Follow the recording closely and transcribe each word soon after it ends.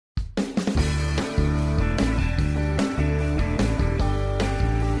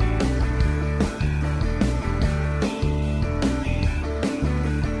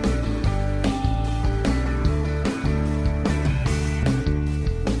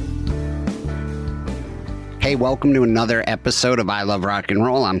Hey, welcome to another episode of I Love Rock and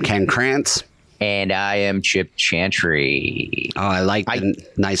Roll. I'm Ken Krantz. And I am Chip Chantry. Oh, I like the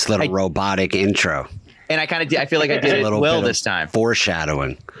nice little robotic intro. And I feel like I did it well this time.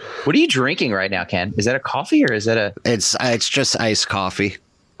 Foreshadowing. What are you drinking right now, Ken? Is that a coffee or is that a... It's just iced coffee.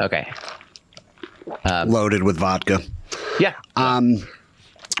 Okay. Loaded with vodka. Yeah.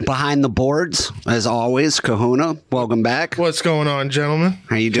 Behind the boards, as always, Kahuna. Welcome back. What's going on, gentlemen?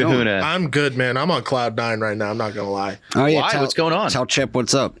 How you doing? Kahuna. I'm good, man. I'm on cloud nine right now. I'm not gonna lie. Oh yeah. Why? What's going on? Tell Chip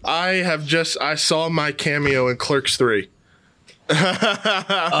what's up. I saw my cameo in Clerks 3.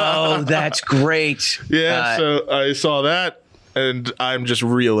 Oh, that's great. Yeah, so I saw that, and I'm just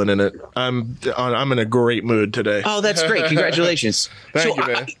reeling in it. I'm in a great mood today. Oh, that's great. Congratulations. Thank you,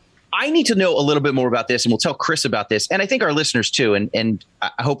 man. I need to know a little bit more about this, and we'll tell Chris about this, and I think our listeners too. And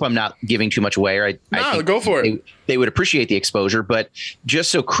I hope I'm not giving too much away. I think go for it. They would appreciate the exposure, but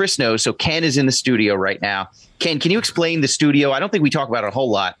just so Chris knows, so Ken is in the studio right now. Ken, can you explain the studio? I don't think we talk about it a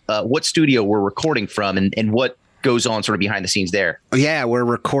whole lot. What studio we're recording from, and what goes on sort of behind the scenes there? Yeah, we're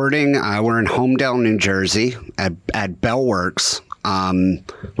recording. We're in Homedale, New Jersey, at Bellworks,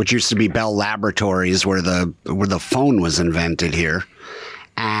 which used to be Bell Laboratories, where the phone was invented here.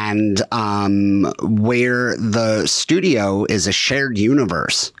 And where the studio is a shared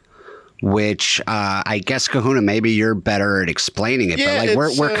universe, which I guess, Kahuna, maybe you're better at explaining it. Yeah, but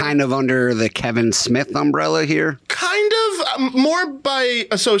like we're kind of under the Kevin Smith umbrella here. Kind of more by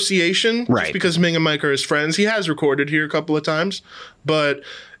association, right? Just because Ming and Mike are his friends. He has recorded here a couple of times, but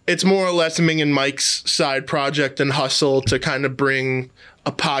it's more or less Ming and Mike's side project and hustle to kind of bring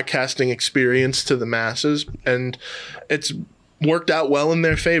a podcasting experience to the masses, and it's worked out well in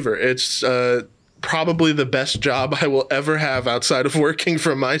their favor. It's probably the best job I will ever have outside of working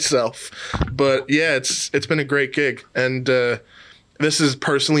for myself. But yeah, it's been a great gig. And this is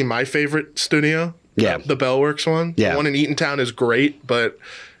personally my favorite studio. Yeah. The Bellworks one. Yeah. The one in Eatontown is great, but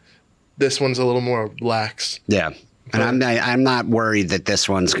this one's a little more lax. Yeah. And I'm not worried that this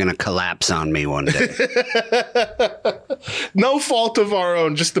one's going to collapse on me one day. No fault of our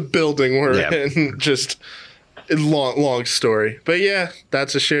own, just the building we're in. Just long story. But yeah,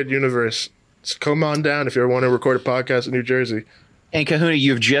 that's a shared universe. So come on down if you ever want to record a podcast in New Jersey. And Kahuna,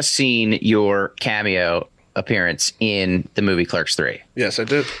 you've just seen your cameo appearance in the movie Clerks 3. Yes, I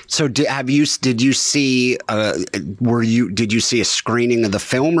did. So did you see did you see a screening of the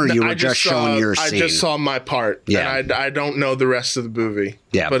film, or you were just showing your scene? I just saw my part. Yeah. And I don't know the rest of the movie.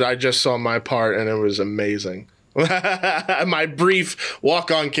 Yeah. But I just saw my part and it was amazing. My brief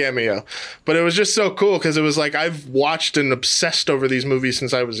walk-on cameo. But it was just so cool because it was like I've watched and obsessed over these movies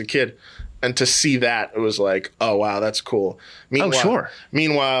since I was a kid. And to see that, it was like, oh, wow, that's cool.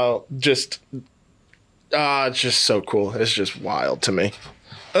 Meanwhile, just it's just so cool. It's just wild to me.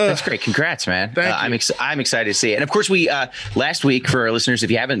 That's great. Congrats, man. Thank you. I'm excited to see it. And of course, we last week, for our listeners, if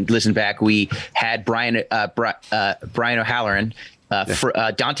you haven't listened back, we had Brian O'Halloran,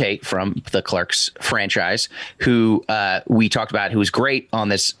 Dante from the Clerks franchise, who we talked about, who was great on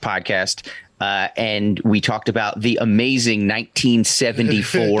this podcast. And we talked about the amazing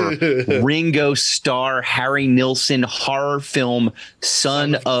 1974 Ringo Starr, Harry Nilsson horror film,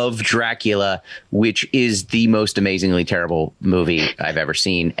 Son of Dracula, which is the most amazingly terrible movie I've ever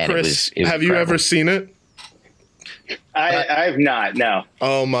seen. And Chris, it was have you ever seen it? I've not, no.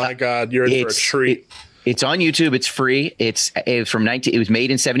 Oh my God, you're in for a treat. It's on YouTube. It's free. It was made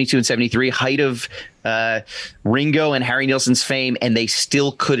in 72 and 73, height of Ringo and Harry Nilsson's fame, and they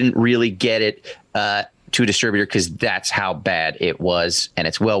still couldn't really get it to a distributor because that's how bad it was, and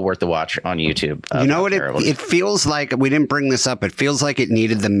it's well worth the watch on YouTube. You know what? It feels like, we didn't bring this up, it feels like it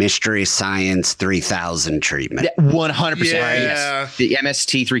needed the Mystery Science 3000 treatment. 100%. Yeah. Yes. The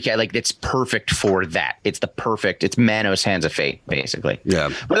MST 3K, like, it's perfect for that. It's Manos Hands of Fate, basically. Yeah.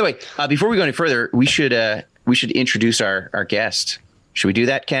 By the way, before we go any further, we should introduce our guest. Should we do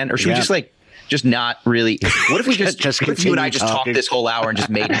that, Ken? Or should we just not really? What if we what if you and I just talked this whole hour and just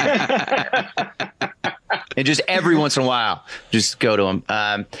made it? And just every once in a while, just go to him.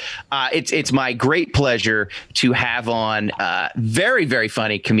 It's my great pleasure to have on very, very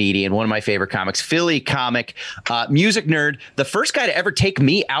funny comedian, one of my favorite comics, Philly comic, music nerd, the first guy to ever take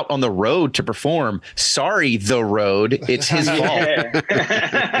me out on the road to perform. Sorry, the road. It's his fault.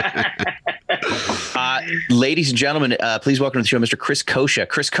 Ladies and gentlemen, please welcome to the show, Mr. Chris Kosha.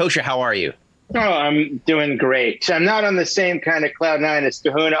 Chris Kosha, how are you? Oh, I'm doing great. I'm not on the same kind of cloud nine as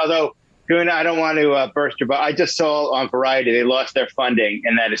Kahuna, although Kahuna, I don't want to burst your bubble. I just saw on Variety they lost their funding,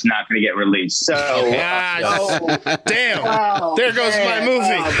 and that is not going to get released. So, damn! There goes my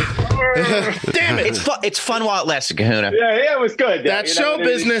movie. Damn it! It's fun while it lasted, Kahuna. Yeah, it was good. That's show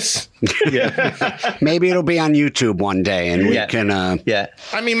business. Maybe it'll be on YouTube one day, and we can. Yeah.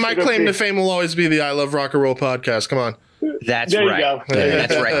 I mean, my claim to fame will always be the I Love Rock and Roll podcast. Come on. That's There you right. go.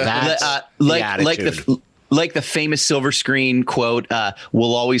 That's right. That's Like the famous silver screen quote,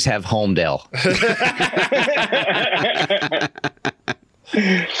 "We'll always have Homedale."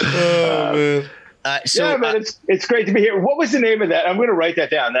 Oh man. Man, it's great to be here. What was the name of that? I'm going to write that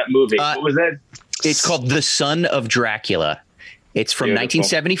down. That movie. What was that? It's called The Son of Dracula. It's from Beautiful.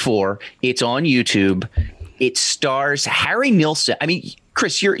 1974. It's on YouTube. It stars Harry Nilsson. I mean,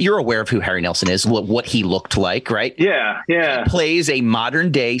 Chris, you're aware of who Harry Nilsson is, what he looked like, right? Yeah. He plays a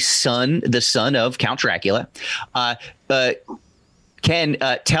modern day the son of Count Dracula. Ken,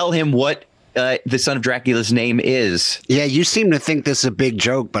 tell him what the son of Dracula's name is. Yeah, you seem to think this is a big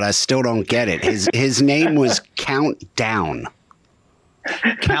joke, but I still don't get it. His name was Count Down.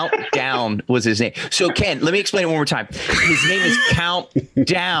 Count Down was his name. So Ken, let me explain it one more time. His name is Count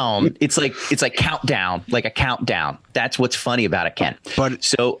Down. It's like countdown, like a countdown. That's what's funny about it, Ken. But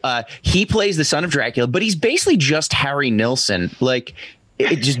so he plays the son of Dracula, but he's basically just Harry Nilsson, like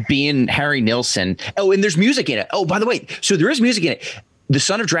it just being Harry Nilsson. Oh, and there's music in it. Oh, by the way, so there is music in it. The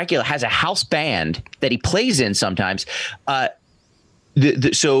son of Dracula has a house band that he plays in sometimes.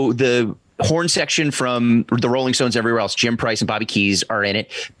 So the horn section from the Rolling Stones, everywhere else, Jim Price and Bobby Keys are in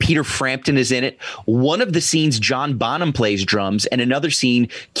it. Peter Frampton is in it. One of the scenes, John Bonham plays drums, and another scene,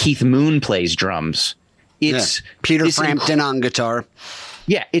 Keith Moon plays drums. It's Peter Frampton on guitar.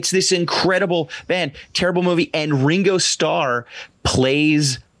 Yeah, it's this incredible band. Terrible movie. And Ringo Starr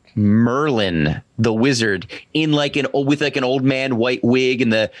plays Merlin, the wizard, in with an old man white wig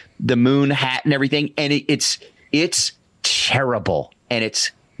and the moon hat and everything. And it's terrible, and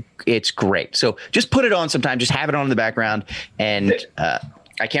it's great. So just put it on sometime. Just have it on in the background, and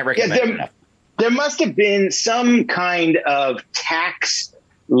I can't recommend it enough. There must have been some kind of tax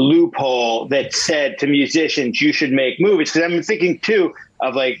loophole that said to musicians, you should make movies. Because I'm thinking too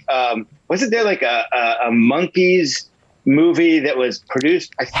of wasn't there like a Monkees movie that was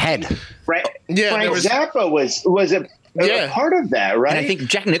produced? Head. Right. Yeah, Frank Zappa was a part of that, right? And I think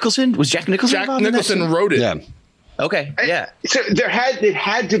Jack Nicholson Jack Nicholson wrote it. Yeah. Okay. Yeah. So it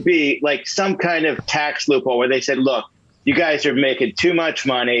had to be like some kind of tax loophole where they said, look, you guys are making too much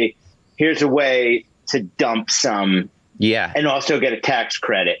money. Here's a way to dump some. Yeah. And also get a tax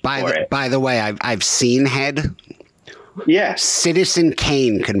credit for it. By the way, I've seen Head. Yeah. Citizen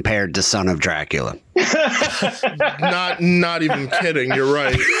Kane compared to Son of Dracula. Not even kidding. You're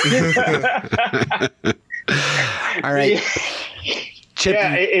right. All right. Chip.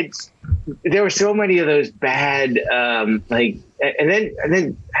 Yeah, there were so many of those bad, and then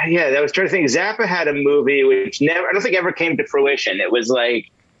I was trying to think. Zappa had a movie which I don't think ever came to fruition. It was it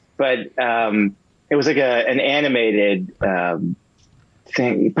was like an animated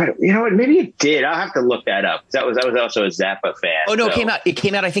thing. But you know what? Maybe it did. I'll have to look that up. I was also a Zappa fan. Oh no, It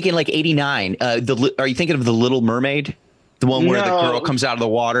came out. I think in like '89. Are you thinking of The Little Mermaid? The one where the girl comes out of the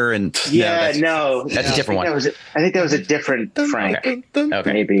water and that's a different one. I think that was a different Frank.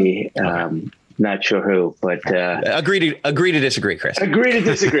 Okay. Maybe not sure who, but agree to disagree, Chris. Agree to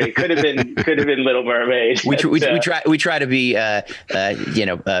disagree. Could have been Little Mermaid. We try to be I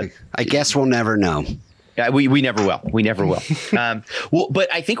guess we'll never know. We never will. We never will.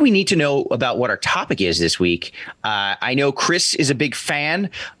 But I think we need to know about what our topic is this week. I know Chris is a big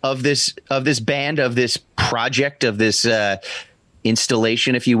fan of this band, of this project, of this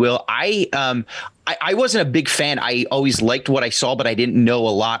installation, if you will. I wasn't a big fan. I always liked what I saw, but I didn't know a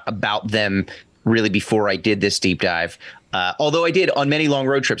lot about them really before I did this deep dive. Although I did on many long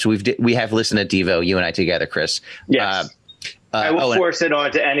road trips. We have listened to Devo, you and I together, Chris. Yes. I will force it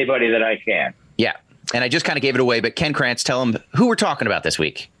on to anybody that I can. Yeah. And I just kind of gave it away, but Ken Krantz, tell him who we're talking about this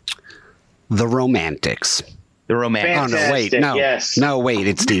week. The Romantics. The Romantics. Fantastic. Oh, no, wait. No, yes. No, wait.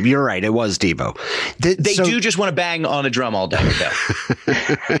 It's Devo. You're right. It was Devo. They do just want to bang on a drum all day.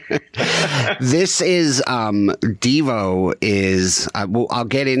 This is Devo is I'll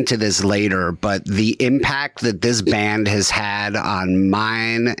get into this later, but the impact that this band has had on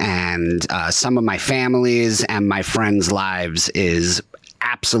mine and some of my family's and my friends' lives is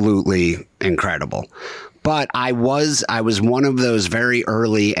absolutely incredible. But I was one of those very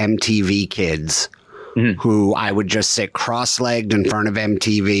early MTV kids who I would just sit cross-legged in front of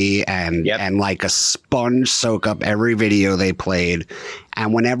MTV and like a sponge soak up every video they played.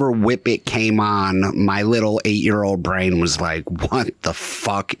 And whenever Whip It came on, my little 8-year-old brain was like, what the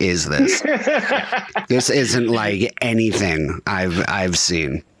fuck is this? This isn't like anything I've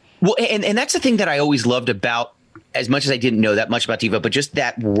seen. Well, and that's the thing that I always loved about as much as I didn't know that much about Devo, but just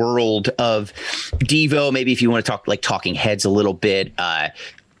that world of Devo, maybe if you want to talk like Talking Heads a little bit,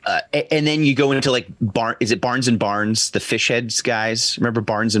 and then you go into like is it Barnes and Barnes, the Fish Heads guys? Remember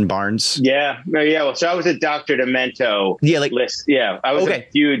Barnes and Barnes? Yeah. Well, so I was a Dr. Demento. I was a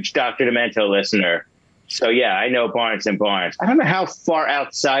huge Dr. Demento listener. So yeah, I know Barnes and Barnes. I don't know how far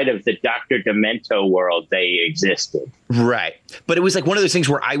outside of the Dr. Demento world they existed. Right. But it was like one of those things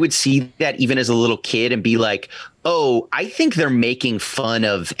where I would see that even as a little kid and be like, oh, I think they're making fun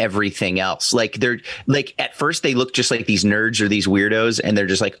of everything else. Like they're like, at first they look just like these nerds or these weirdos. And they're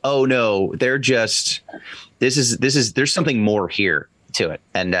just like, oh no, they're just, there's something more here to it.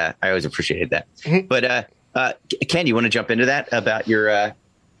 And I always appreciated that. Mm-hmm. But Ken, you want to jump into that about your,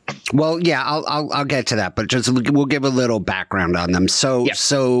 Well, yeah, I'll get to that, but just we'll give a little background on them. So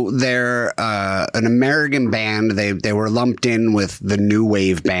they're an American band. They were lumped in with the new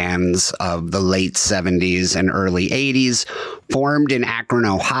wave bands of the late 70s and early 80s, formed in Akron,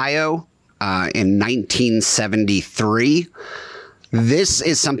 Ohio, in 1973. This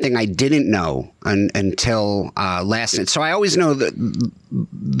is something I didn't know until last night. So I always know that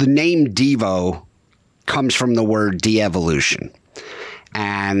the name Devo comes from the word de-evolution.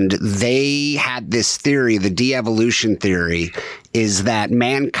 And they had this theory, the de-evolution theory, is that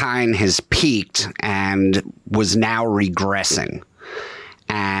mankind has peaked and was now regressing.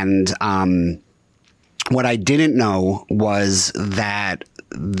 And what I didn't know was that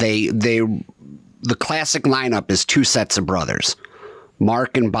the classic lineup is two sets of brothers,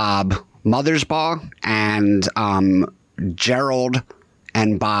 Mark and Bob Mothersbaugh and Gerald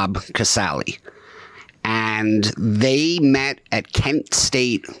and Bob Casale. And they met at Kent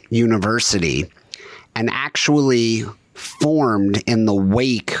State University and actually formed in the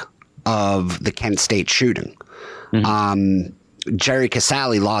wake of the Kent State shooting. Mm-hmm. Jerry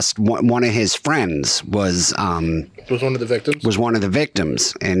Casale lost one of his friends was one of the victims. Was one of the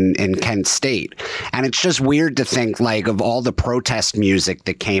victims in Kent State. And it's just weird to think like of all the protest music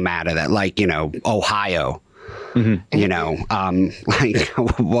that came out of that, like, you know, Ohio. Mm-hmm. You know, like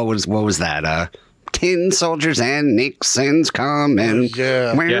what was that? Tin soldiers and Nixon's coming.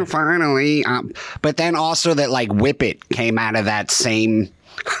 We're finally up. But then also that like Whip It came out of that same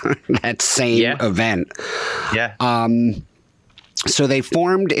event. Yeah. So they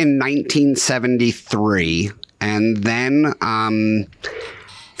formed in 1973, and then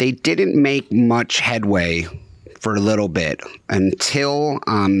they didn't make much headway for a little bit until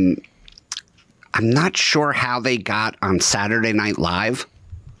I'm not sure how they got on Saturday Night Live.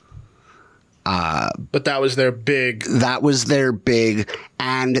 But that was their big.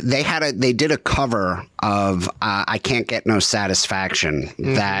 And they did a cover of "I Can't Get No Satisfaction."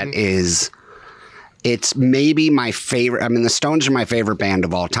 Mm-hmm. It's maybe my favorite. I mean, the Stones are my favorite band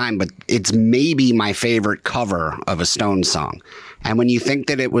of all time, but it's maybe my favorite cover of a Stones song. And when you think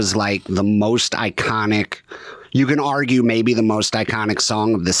that it was like the most iconic, you can argue maybe the most iconic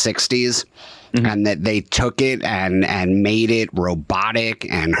song of the 60s. Mm-hmm. And that they took it and made it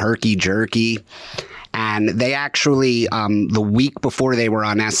robotic and herky-jerky. And they actually, the week before they were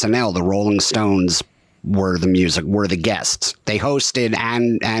on SNL, the Rolling Stones were the guests. They hosted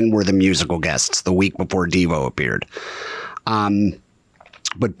and were the musical guests the week before Devo appeared.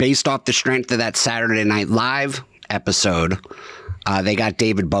 But based off the strength of that Saturday Night Live episode, they got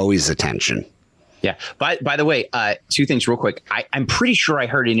David Bowie's attention. Yeah. By the way, two things real quick. I'm pretty sure I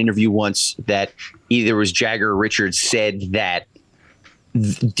heard an interview once that either was Jagger or Richards said that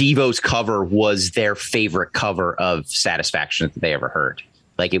Devo's cover was their favorite cover of Satisfaction that they ever heard.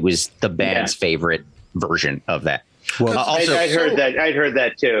 Like it was the band's favorite version of that. Well, also, I'd heard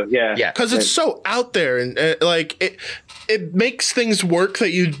that too. Yeah. Yeah. Because it's so out there and like it makes things work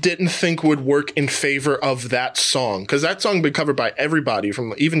that you didn't think would work in favor of that song. Because that song been covered by everybody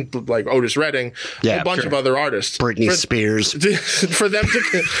from even like Otis Redding, a bunch of other artists, Britney Spears. For them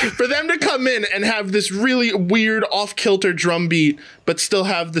to come in and have this really weird off-kilter drum beat, but still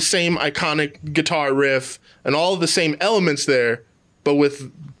have the same iconic guitar riff and all of the same elements there, but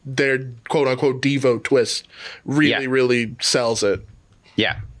with their quote-unquote Devo twist, really sells it.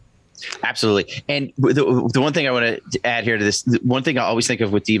 Yeah. Absolutely. And the one thing I want to add here to this, one thing I always think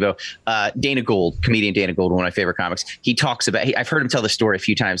of with Devo, Dana Gould, comedian Dana Gould, one of my favorite comics, he talks about, I've heard him tell the story a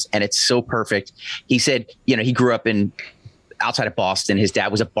few times and it's so perfect. He said, you know, he grew up outside of Boston. His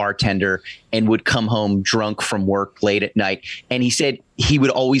dad was a bartender and would come home drunk from work late at night. And he said he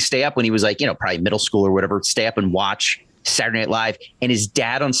would always stay up when he was like, you know, probably middle school or whatever, stay up and watch Saturday Night Live. And his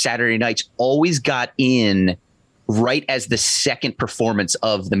dad on Saturday nights always got in right as the second performance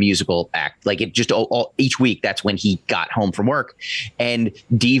of the musical act. Like it just each week, that's when he got home from work, and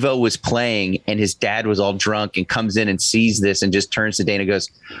Devo was playing, and his dad was all drunk and comes in and sees this and just turns to Dana and goes,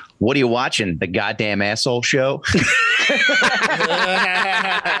 "What are you watching? The goddamn asshole show?"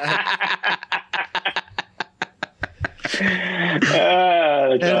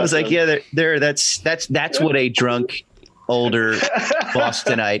 And I was like, yeah, that's what a drunk older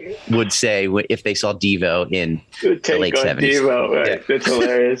Bostonite would say if they saw Devo in the late 70s. Devo, right? Yeah. That's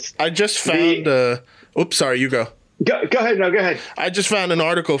hilarious. I just found oops, sorry, you go. Go ahead. No, go ahead. I just found an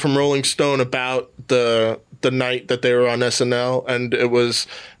article from Rolling Stone about the night that they were on SNL, and it was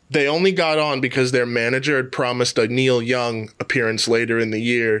they only got on because their manager had promised a Neil Young appearance later in the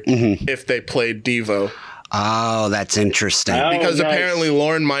year if they played Devo. Oh, that's interesting. Because apparently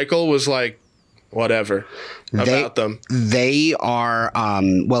Lorne Michael was like, whatever about them. They are,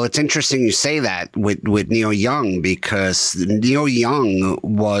 well, it's interesting you say that with Neil Young, because Neil Young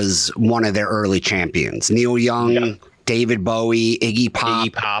was one of their early champions. Neil Young, David Bowie, Iggy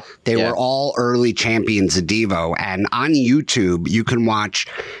Pop. They were all early champions of Devo. And on YouTube, you can watch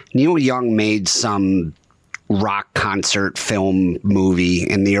Neil Young made some rock concert film movie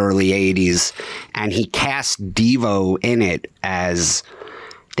in the early 80s, and he cast Devo in it as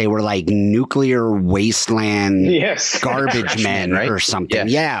they were like nuclear wasteland garbage men, right? Or something.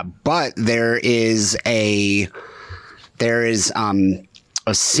 Yeah, but there is a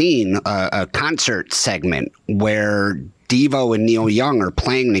scene, a concert segment where Devo and Neil Young are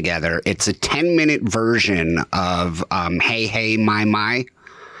playing together. It's a 10-minute version of Hey Hey My My.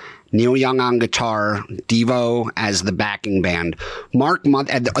 Neil Young on guitar, Devo as the backing band.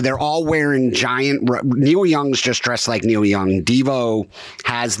 They're all wearing giant. Neil Young's just dressed like Neil Young. Devo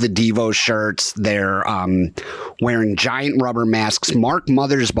has the Devo shirts. They're wearing giant rubber masks. Mark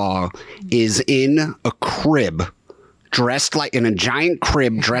Mothersbaugh is in a crib, dressed like in a giant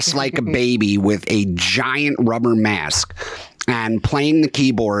crib, dressed like a baby with a giant rubber mask, and playing the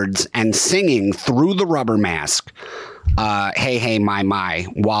keyboards and singing through the rubber mask. Hey Hey My My,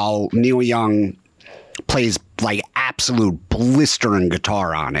 while Neil Young plays like absolute blistering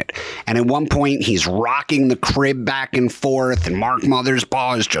guitar on it. And at one point he's rocking the crib back and forth, and Mark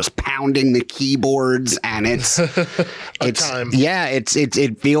Mothersbaugh is just pounding the keyboards, and it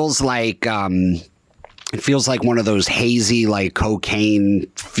feels like it feels like one of those hazy, like cocaine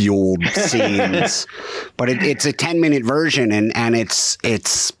fueled scenes. But it's a 10-minute version, and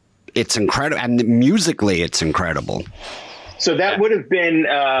it's incredible, and musically it's incredible. So that would have been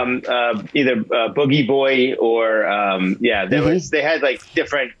either Boogie Boy or they had like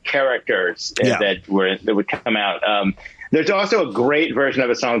different characters that would come out. There's also a great version of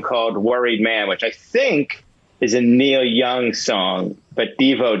a song called "Worried Man," which I think is a Neil Young song, but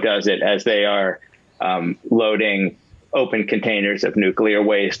Devo does it as they are loading open containers of nuclear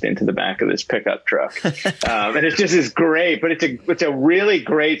waste into the back of this pickup truck. And it's just is great, but it's a really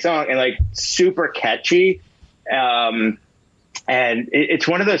great song and like super catchy. And it's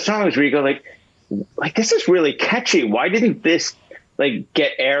one of those songs where you go like, this is really catchy. Why didn't this like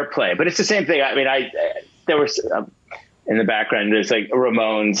get airplay? But it's the same thing. I mean, there was in the background, there's like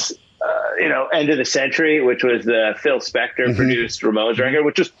Ramones, End of the Century, which was the Phil Spector produced Ramones record,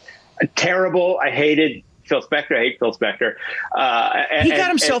 which was terrible. I hated Phil Spector. I hate Phil Spector. He got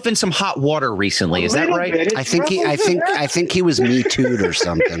himself in some hot water recently. Is that right? I think he was Me Too'd or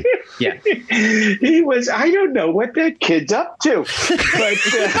something. Yeah, he was. I don't know what that kid's up to,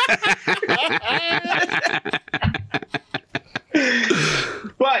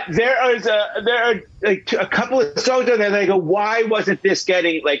 but there are like a couple of songs on there that I go, why wasn't this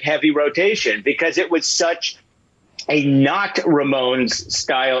getting like heavy rotation? Because it was such a not Ramones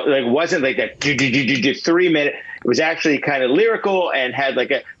style, like wasn't like that 3 minute. It was actually kind of lyrical and had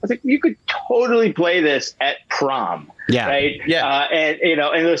like I was like, you could totally play this at prom, right? Yeah,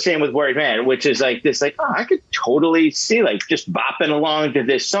 and the same with Worried Man, which is like this, like I could totally see like just bopping along to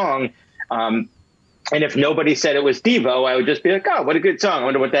this song. And if nobody said it was Devo, I would just be like, oh, what a good song. I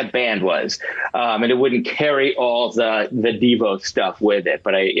wonder what that band was. And it wouldn't carry all the Devo stuff with it.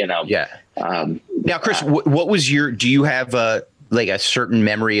 But now, Chris, what was do you have like a certain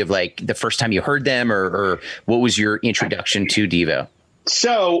memory of like the first time you heard them or what was your introduction to Devo?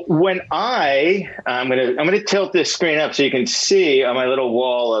 So when I'm going to tilt this screen up so you can see on my little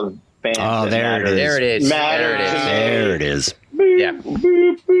wall of bands. Oh, there it is. There it is. There it is. boop, Yeah.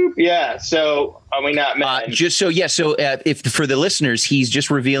 boop, boop. Yeah. So are we not men? So if for the listeners, he's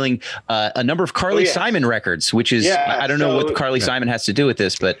just revealing a number of Carly Simon records, which is I don't know what Carly Simon has to do with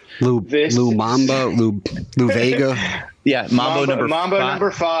this, but Lou Vega. Yeah, Mambo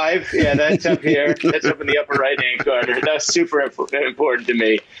number 5. Yeah, that's up here. That's up in the upper right-hand corner. That's super important to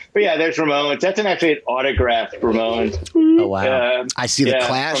me. But yeah, there's Ramones. That's actually an autographed Ramones. Oh wow! I see the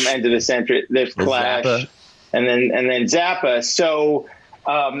Clash from end of the century. There's Clash, Zappa. and then Zappa. So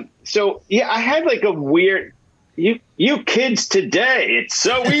I had like a weird. You kids today, it's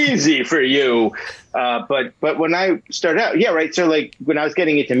so easy for you. But when I started out, So like when I was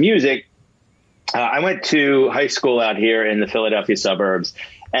getting into music. I went to high school out here in the Philadelphia suburbs,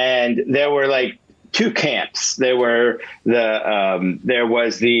 and there were like 2 camps. There was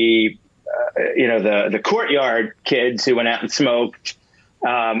the courtyard kids who went out and smoked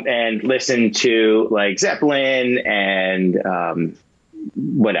and listened to like Zeppelin and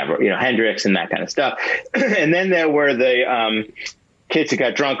whatever, Hendrix and that kind of stuff. And then there were the kids who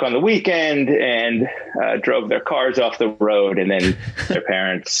got drunk on the weekend and drove their cars off the road, and then their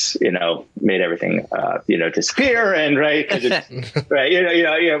parents, made everything, disappear. And right,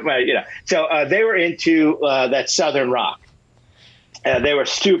 right, So they were into that Southern rock. They were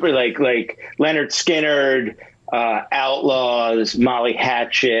super like Leonard Skinner, Outlaws, Molly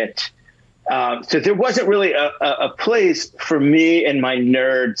Hatchet. So there wasn't really a place for me and my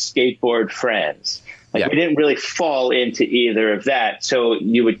nerd skateboard friends. We didn't really fall into either of that. So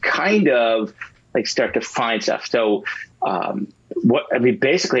you would kind of like start to find stuff. So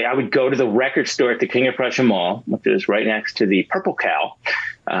basically I would go to the record store at the King of Prussia Mall, which is right next to the Purple Cow.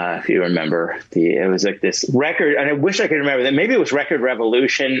 If you remember, it was like this record, and I wish I could remember that. Maybe it was Record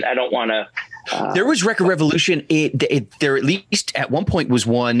Revolution. I don't want to. There was Record Revolution. There at least at one point was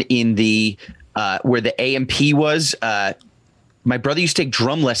one in the where the AMP was. My brother used to take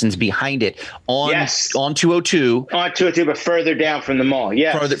drum lessons behind it on 202. On 202, but further down from the mall.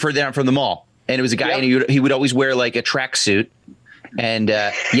 Yeah, further down from the mall. And it was a guy, and he would always wear like a tracksuit. And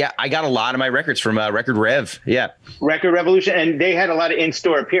I got a lot of my records from Record Rev. Yeah, Record Revolution, and they had a lot of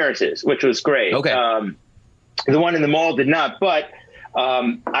in-store appearances, which was great. Okay, the one in the mall did not, but.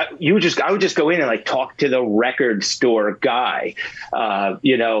 I would just go in and like talk to the record store guy,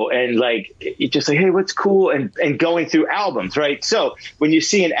 and like just like, hey, what's cool? And going through albums, right? So when you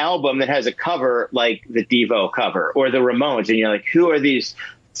see an album that has a cover like the Devo cover or the Ramones, and you're like, who are these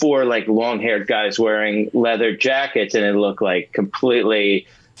 4 like long-haired guys wearing leather jackets, and it look like completely,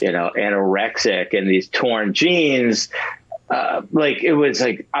 anorexic and these torn jeans. It was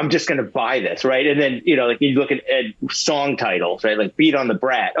like, I'm just going to buy this. Right. And then, like you look at song titles, right? Like Beat on the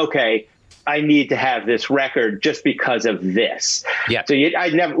Brat. Okay. I need to have this record just because of this. Yeah. So you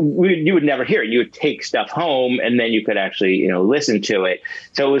would never hear it. You would take stuff home and then you could actually, listen to it.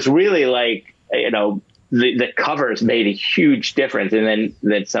 So it was really like, the covers made a huge difference. And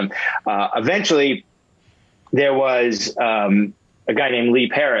then some, eventually there was, a guy named Lee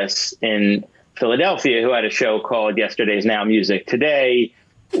Paris in Philadelphia who had a show called Yesterday's Now Music Today,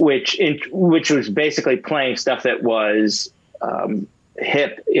 which was basically playing stuff that was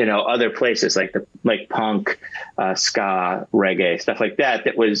hip, other places like punk, ska, reggae, stuff like that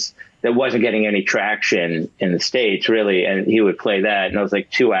wasn't getting any traction in the States really. And he would play that, and it was like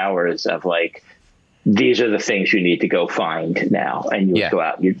 2 hours of like, these are the things you need to go find now, and you would go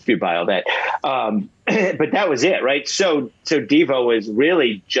out, you buy all that. But that was it, right? So Devo was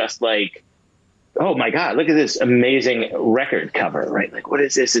really just like, oh my God, look at this amazing record cover, right? Like, what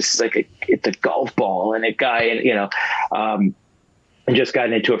is this? This is like it's a golf ball and a guy, and and just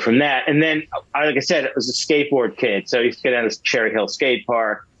got into it from that. And then, like I said, it was a skateboard kid, so I used to go down to Cherry Hill Skate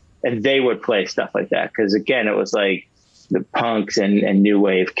Park, and they would play stuff like that because again, it was like the punks and new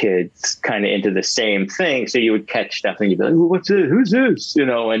wave kids kind of into the same thing. So you would catch stuff and you'd be like, what's this? Who's this?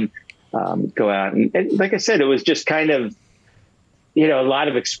 And go out and like I said, it was just kind of. A lot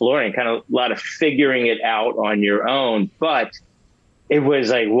of exploring, kind of a lot of figuring it out on your own. But it was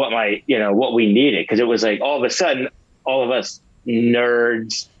like what we needed, because it was like all of a sudden, all of us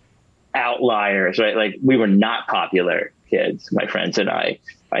nerds, outliers, right? Like we were not popular kids, my friends and I.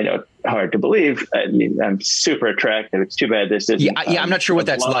 I know, hard to believe. I mean, I'm super attractive. It's too bad this isn't. I'm not sure what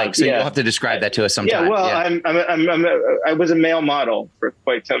that's like. So you'll have to describe that to us sometime. Yeah, well, I was a male model for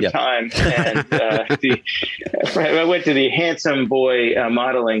quite some time, and I went to the Handsome Boy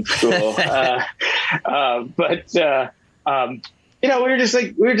modeling school. But we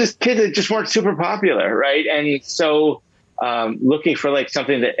were just kids that just weren't super popular, right? And so. Looking for like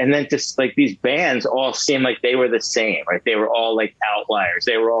something that, and then just like these bands all seemed like they were the same, right? They were all like outliers.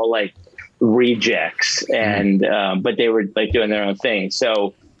 They were all like rejects, and but they were like doing their own thing.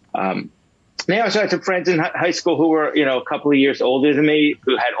 So now I had some friends in high school who were, a couple of years older than me,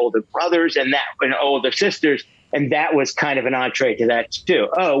 who had older brothers and older sisters, and that was kind of an entree to that too.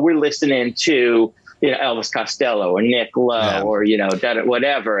 Oh, we're listening to Elvis Costello or Nick Lowe or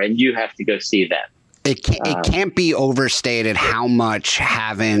whatever, and you have to go see them. It can't be overstated how much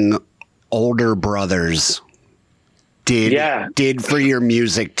having older brothers did for your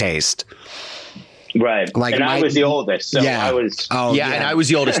music taste. Right. Like, and I was the oldest. So I was. Oh, yeah. And I was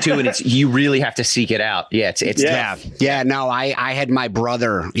the oldest too. And you really have to seek it out. Yeah. It's tough. Yeah. No, I had my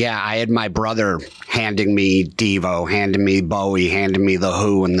brother. Yeah. I had my brother handing me Devo, handing me Bowie, handing me The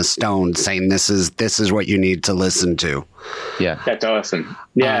Who and the Stones, saying, this is what you need to listen to. Yeah. That's awesome.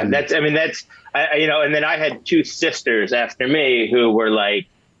 Yeah. And then I had two sisters after me who were like,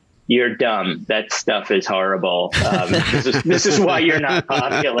 you're dumb. That stuff is horrible. This is why you're not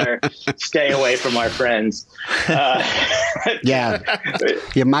popular. Stay away from our friends. My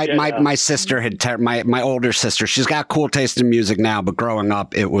sister my older sister. She's got cool taste in music now, but growing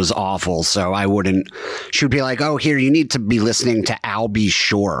up, it was awful. So I wouldn't. She would be like, "Oh, here, you need to be listening to Al B.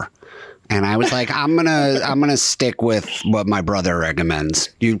 Sure." And I was like, I'm gonna stick with what my brother recommends.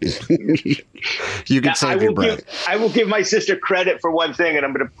 You can save your breath. I will give my sister credit for one thing, and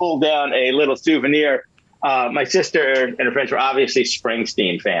I'm going to pull down a little souvenir. My sister and her friends were obviously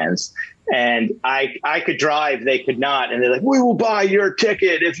Springsteen fans, and I could drive, they could not, and they're like, "We will buy your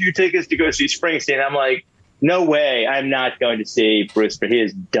ticket if you take us to go see Springsteen." I'm like, no way, I'm not going to see Bruce, but he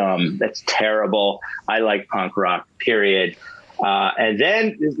is dumb. That's terrible. I like punk rock, period. And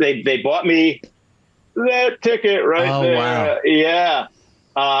then they bought me that ticket right there. Wow. Yeah.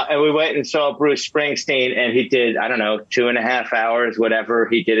 And we went and saw Bruce Springsteen, and he did, 2.5 hours, whatever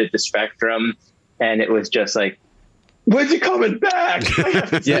he did at the Spectrum. And it was just like, when's he coming back? I have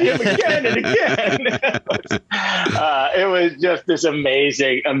to see him again and again. It was just this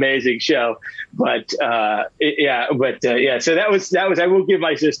amazing, amazing show. But so that was, I will give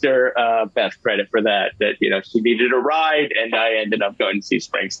my sister Beth credit for that she needed a ride, and I ended up going to see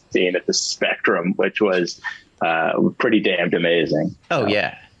Springsteen at the Spectrum, which was pretty damned amazing. Oh,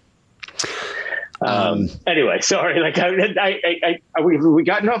 yeah. Anyway, sorry. Like we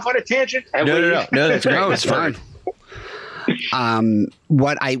got off on a tangent. No, that's great. No, it's fine.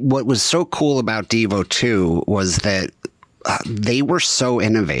 What was so cool about Devo too was that they were so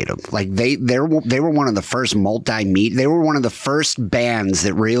innovative. Like they were one of the first multimedia. They were one of the first bands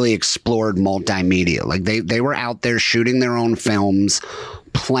that really explored multimedia. Like they were out there shooting their own films,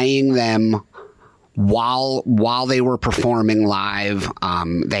 playing them while they were performing live.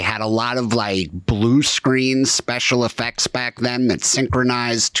 They had a lot of like blue screen special effects back then that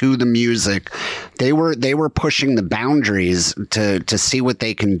synchronized to the music. They were pushing the boundaries to see what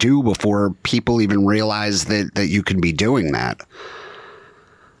they can do before people even realized that you could be doing that.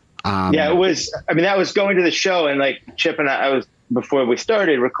 It was. I mean, that was going to the show, and like Chip and I was, before we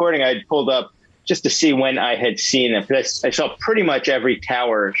started recording, I'd pulled up just to see when I had seen it. I saw pretty much every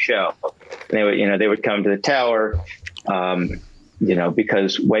Tower show. And they would come to the Tower,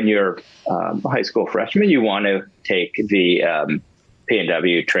 because when you're a high school freshman, you want to take the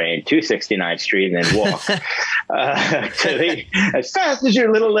P&W train to 69th Street and then walk as fast as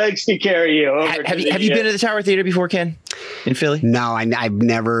your little legs can carry you. Have you been to the Tower Theater before, Ken, in Philly? No, I've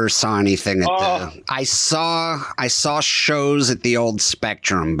never saw anything at I saw shows at the old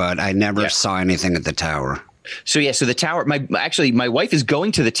Spectrum, but I never saw anything at the Tower. So the Tower. My wife is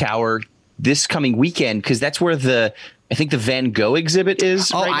going to the Tower this coming weekend because that's where I think the Van Gogh exhibit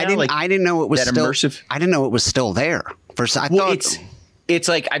is. Oh, right now. I didn't know it was still immersive. I didn't know it was still there. First, I thought it's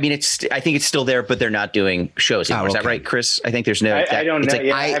like, I think it's still there, but they're not doing shows anymore. Is that right, Chris? I think there's no. I don't know.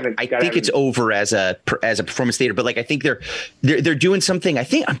 Like, I think it's over as a performance theater, but like I think they're doing something.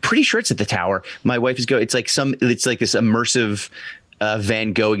 I'm pretty sure it's at the Tower. My wife is going. It's like this immersive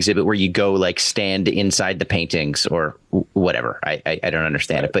Van Gogh exhibit where you go like stand inside the paintings or whatever. I don't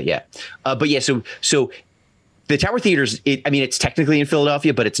understand it, but yeah. So the Tower Theater's, it's technically in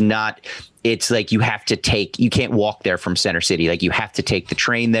Philadelphia, but it's not. It's like you can't walk there from Center City. Like you have to take the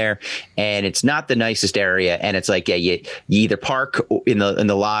train there, and it's not the nicest area. And it's like, you either park in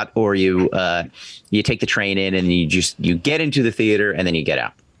the lot or you take the train in and you get into the theater and then you get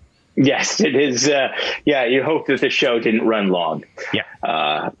out. Yes, it is. You hope that the show didn't run long.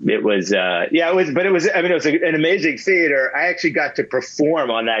 Yeah. It was an amazing theater. I actually got to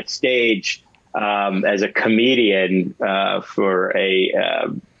perform on that stage as a comedian for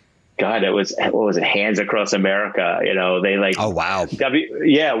what was it? Hands Across America. They like, oh, wow.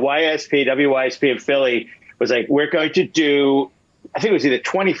 WYSP in Philly was like, we're going to do I think it was either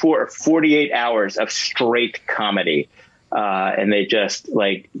 24 or 48 hours of straight comedy. And they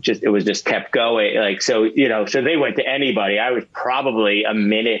it was just kept going. Like, so, you know, so they went to anybody. I was probably a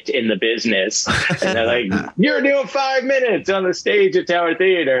minute in the business and they're like, you're doing 5 minutes on the stage at Tower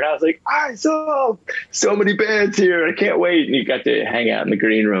Theater. And I was like, I saw so many bands here. I can't wait. And you got to hang out in the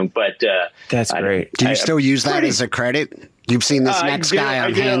green room. But that's great. Do you still use that as a credit? You've seen this next guy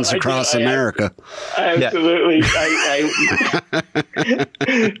on Hands Across America. Absolutely.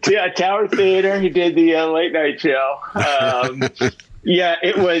 Yeah. Tower Theater. He did the late night show. Yeah,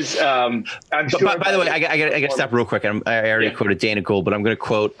 it was. By the way, I got to stop real quick. I already quoted Dana Gould, but I'm going to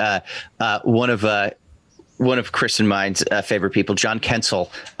quote one of Chris and mine's favorite people, John Kensel.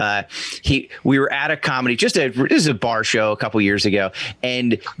 We were at a comedy, this is a bar show a couple years ago,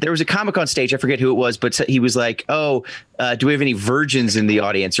 and there was a comic on stage. I forget who it was, but he was like, "Oh, do we have any virgins in the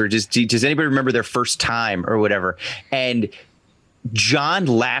audience, or does anybody remember their first time or whatever?" And John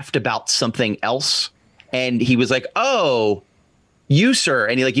laughed about something else, and he was like, "Oh, you, sir,"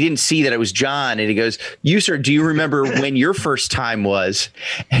 and he didn't see that it was John, and he goes, "You, sir, do you remember when your first time was?"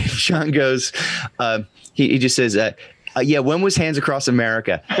 And John goes, he just says, "Yeah, when was Hands Across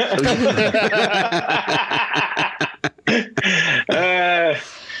America?"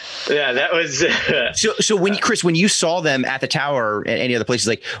 Yeah, that was. So when you saw them at the Tower or any other places,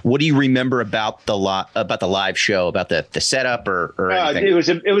 like, what do you remember about the live show, about the setup or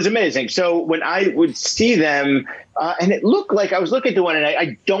anything? It was amazing. So when I would see them, and it looked like I was looking to one, and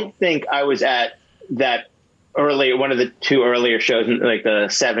I don't think I was at that early, one of the two earlier shows in like the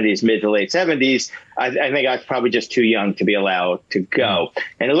 70s, mid to late 70s. I think I was probably just too young to be allowed to go.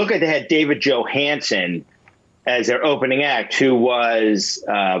 And it looked like they had David Johansen as their opening act, who was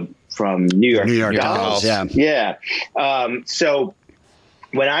from New York Dolls. Yeah. So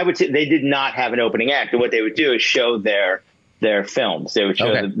when I would say, they did not have an opening act, and what they would do is show their films. They would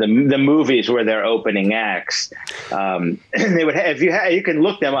show the movies were their opening acts. They would have, you can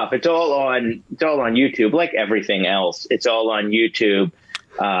look them up. It's all on YouTube, like everything else. It's all on YouTube.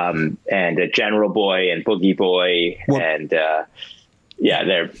 And General Boy and Boogie Boy what's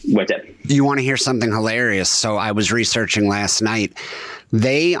that? You want to hear something hilarious? So I was researching last night.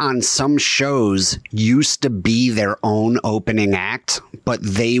 They, on some shows, used to be their own opening act, but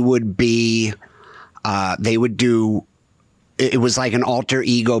they would do, it was like an alter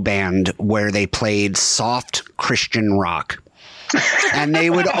ego band where they played soft Christian rock. And they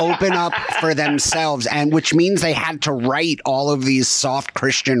would open up for themselves, and which means they had to write all of these soft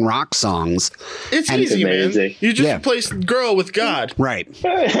Christian rock songs. It's easy, man. You just replace girl with God. Right.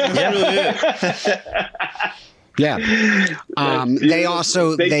 That's really it. Yeah. They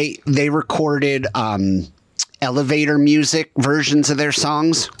also they recorded elevator music versions of their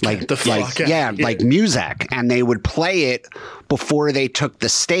songs, like Muzak, and they would play it before they took the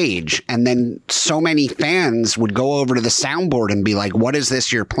stage, and then so many fans would go over to the soundboard and be like, "What is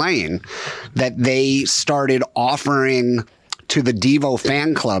this you're playing?" that they started offering to the Devo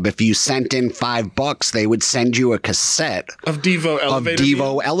fan club, if you sent in $5, they would send you a cassette of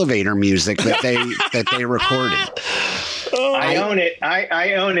Devo elevator music that they recorded. I own it.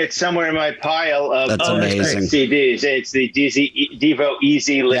 I own it somewhere in my pile of amazing CDs. It's the Devo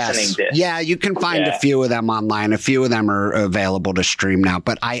Easy Listening Disc. Yeah, you can find a few of them online. A few of them are available to stream now.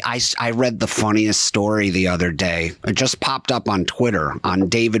 But I read the funniest story the other day. It just popped up on Twitter on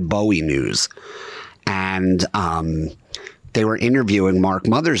David Bowie News. And they were interviewing Mark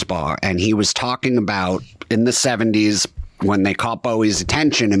Mothersbaugh, and he was talking about in the 70s when they caught Bowie's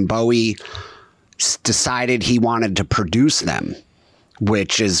attention, and Bowie decided he wanted to produce them,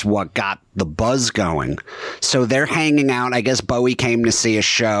 which is what got the buzz going. So they're hanging out. I guess Bowie came to see a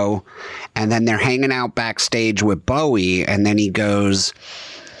show, and then they're hanging out backstage with Bowie, and then he goes,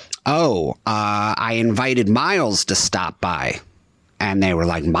 I invited Miles to stop by. And they were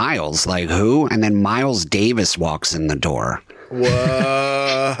like, Miles? Like who? And then Miles Davis walks in the door.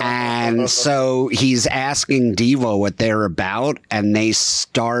 Whoa. And so he's asking Devo what they're about, and they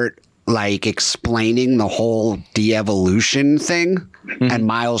start like explaining the whole de-evolution thing. Mm-hmm. And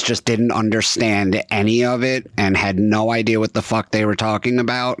Miles just didn't understand any of it and had no idea what the fuck they were talking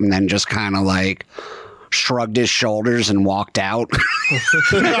about, and then just kind of like shrugged his shoulders and walked out.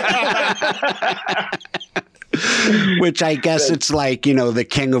 Which I guess it's like, the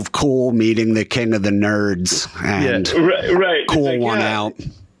king of cool meeting the king of the nerds, and right. Cool like, one out.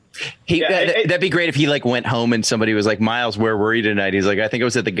 That'd be great if he like went home and somebody was like, Miles, where were you tonight? He's like, I think I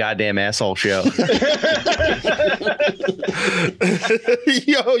was at the goddamn asshole show.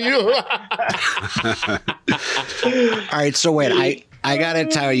 Yo. All right, so wait, I gotta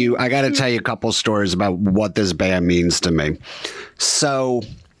tell you a couple stories about what this band means to me. So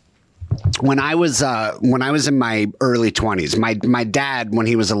when I was in my early 20s, my dad, when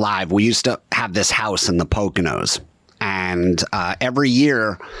he was alive, we used to have this house in the Poconos, and every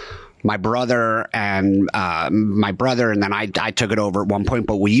year my brother and then I took it over at one point,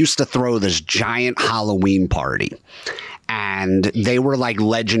 but we used to throw this giant Halloween party. And they were like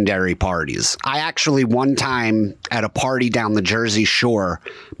legendary parties. I actually one time at a party down the Jersey Shore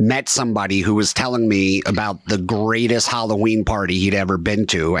met somebody who was telling me about the greatest Halloween party he'd ever been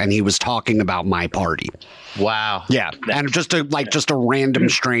to, and he was talking about my party. Wow. Yeah, and just a random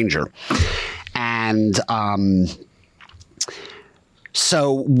stranger. And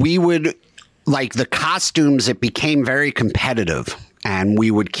so we would, like, the costumes, it became very competitive. And we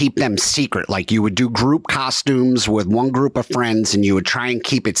would keep them secret. Like, you would do group costumes with one group of friends, and you would try and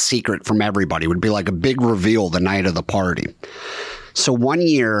keep it secret from everybody. It would be like a big reveal the night of the party. So one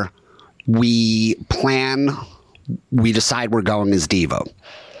year we decide we're going as Devo.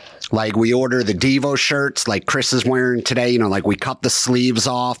 Like, we order the Devo shirts like Chris is wearing today. You know, like, we cut the sleeves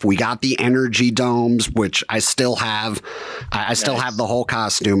off. We got the energy domes, which I still have. I still have the whole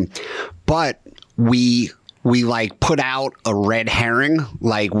costume. But we like put out a red herring.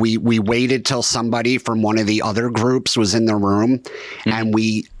 Like, we waited till somebody from one of the other groups was in the room, and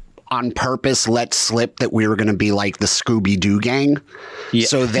we on purpose let slip that we were going to be like the Scooby-Doo gang. Yeah.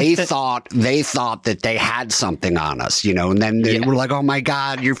 So they thought that they had something on us, you know, and then they were like, oh my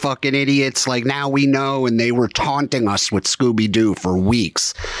God, you're fucking idiots. Like, now we know. And they were taunting us with Scooby-Doo for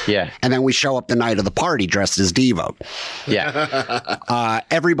weeks. Yeah. And then we show up the night of the party dressed as Devo. Yeah.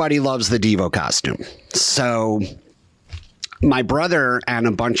 Everybody loves the Devo costume. So my brother and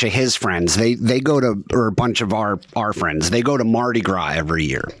a bunch of his friends, they go to, or a bunch of our friends, they go to Mardi Gras every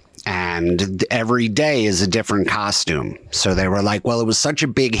year. And every day is a different costume. So they were like, well, it was such a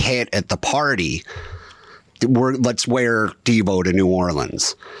big hit at the party, let's wear Devo to New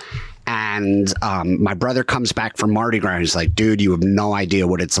Orleans. And my brother comes back from Mardi Gras. He's like, dude, you have no idea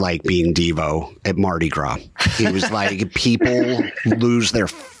what it's like being Devo at Mardi Gras. He was like, people lose their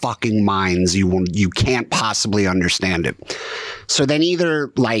fucking minds. You can't possibly understand it. So then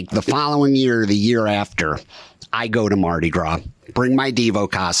either like the following year or the year after, I go to Mardi Gras, bring my Devo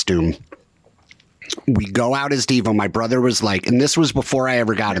costume. We go out as Devo. My brother was like, and this was before I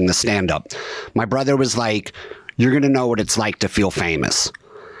ever got in the stand-up. My brother was like, you're going to know what it's like to feel famous.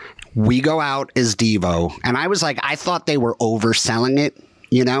 We go out as Devo. And I was like, I thought they were overselling it,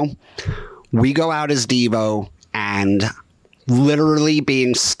 you know? We go out as Devo and literally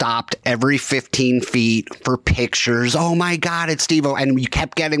being stopped every 15 feet for pictures. Oh my God, it's Devo. And we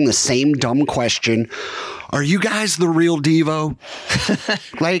kept getting the same dumb question. Are you guys the real Devo?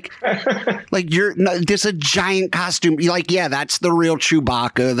 like there's a giant costume. You're like, yeah, that's the real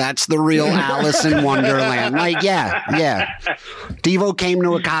Chewbacca. That's the real Alice in Wonderland. Like, yeah. Devo came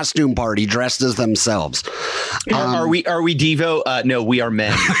to a costume party dressed as themselves. Are we Devo? No, we are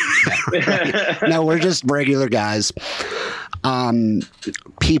men. No, we're just regular guys.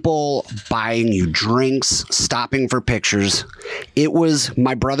 People buying you drinks, stopping for pictures.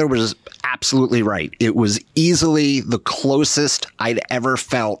 My brother was absolutely right. It was easily the closest I'd ever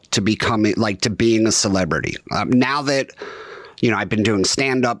felt to becoming, like, to being a celebrity. Now that, you know, I've been doing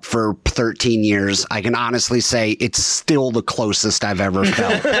stand-up for 13 years, I can honestly say it's still the closest I've ever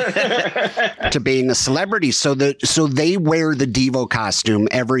felt to being a celebrity. So they wear the Devo costume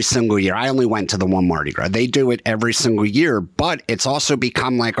every single year. I only went to the one Mardi Gras. They do it every single year, but it's also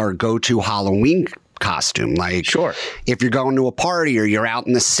become like our go-to Halloween costume. Like, sure, if you're going to a party or you're out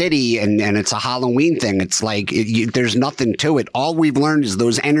in the city and it's a Halloween thing, it's like there's nothing to it. All we've learned is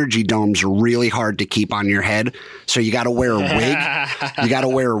those energy domes are really hard to keep on your head, so you got to wear a wig. You got to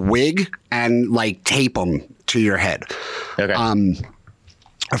wear a wig and like tape them to your head. Okay.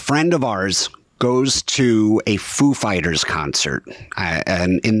 A friend of ours goes to a Foo Fighters concert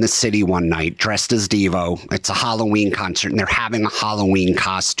and in the city one night dressed as Devo. It's a Halloween concert and they're having a Halloween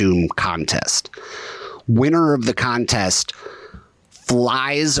costume contest. Winner of the contest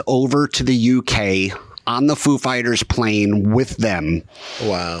flies over to the UK on the Foo Fighters plane with them.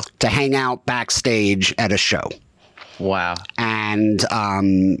 Wow. To hang out backstage at a show. Wow. And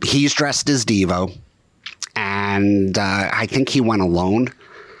he's dressed as Devo. And I think he went alone.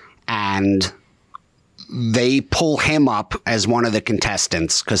 And they pull him up as one of the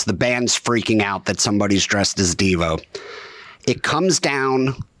contestants because the band's freaking out that somebody's dressed as Devo. It comes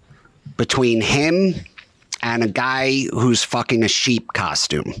down between him and a guy who's fucking a sheep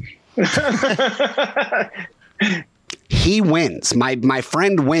costume. He wins. My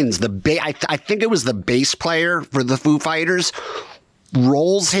friend wins. I think it was the bass player for the Foo Fighters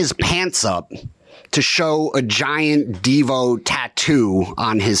rolls his pants up to show a giant Devo tattoo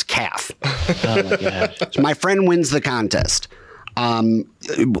on his calf. Oh my God. So my friend wins the contest.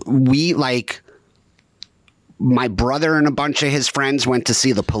 My brother and a bunch of his friends went to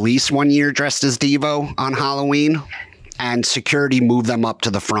see the Police one year dressed as Devo on Halloween, and security moved them up to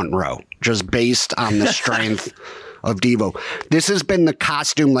the front row just based on the strength of Devo. This has been the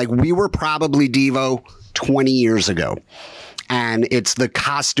costume. Like, we were probably Devo 20 years ago, and it's the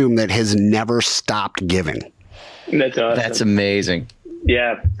costume that has never stopped giving. That's awesome. That's amazing.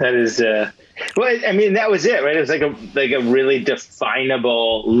 Yeah, that is. Well, I mean, that was it, right? It was like a really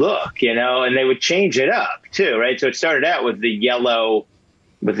definable look, and they would change it up too, right? So it started out with the yellow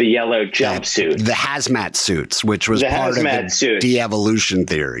jumpsuit, the hazmat suits, which was part of the de-evolution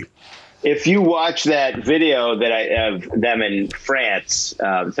theory. If you watch that video that I have them in France,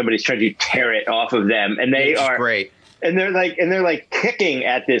 somebody's trying to tear it off of them, and they are great, and they're like kicking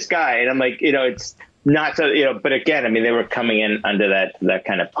at this guy, and I'm like, it's not so, but again, I mean, they were coming in under that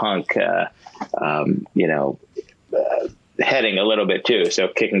kind of punk, heading a little bit too. So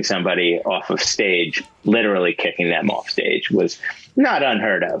kicking somebody off of stage, literally kicking them off stage, was not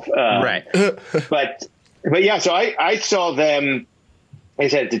unheard of. Right. But yeah, so I saw them, I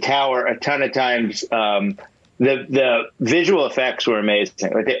said, at the Tower a ton of times. The visual effects were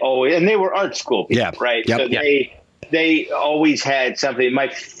amazing. Like, they were art school people, right? Yep. So they always had something. My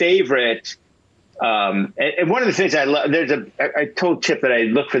favorite. And one of the things I love, I told Chip that I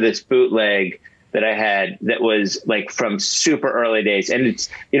looked for this bootleg that I had that was like from super early days. And it's,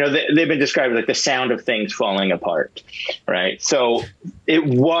 they've been described like the sound of things falling apart. Right. So it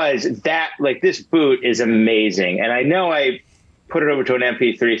was that, like, this boot is amazing. And I know I put it over to an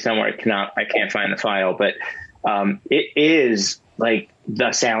MP3 somewhere. I can't find the file, but it is like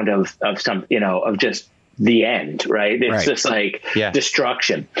the sound of some, of just the end, right? It's just like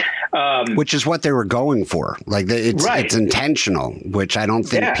destruction, which is what they were going for. Like, it's intentional, which I don't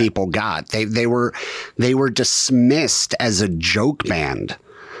think people got. They were dismissed as a joke band.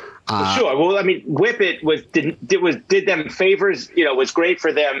 Sure. Well, I mean, Whip It did them favors. Was great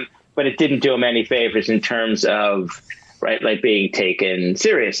for them, but it didn't do them any favors in terms of like being taken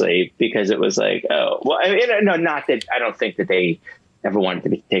seriously, because it was like, oh, well, no, not that I don't think that they ever wanted to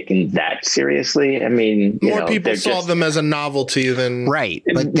be taken that seriously. I mean, more people saw them as a novelty than right.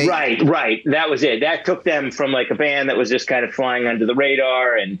 But right. That was it. That took them from like a band that was just kind of flying under the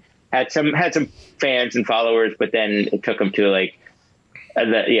radar and had some fans and followers, but then it took them to like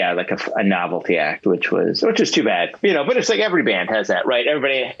a novelty act, which is too bad. But it's like every band has that, right?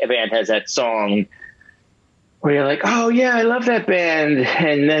 Every band has that song where you're like, oh yeah, I love that band,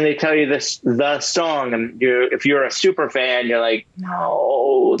 and then they tell you the song, and if you're a super fan, you're like,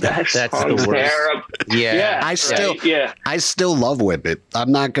 no, that's song's terrible. Yeah. I still love Whip It.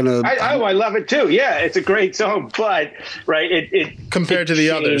 I'm not gonna. I love it too. Yeah, it's a great song, but it compared to the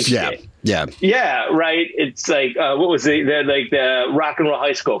others, yeah, right. It's like what was the Rock and Roll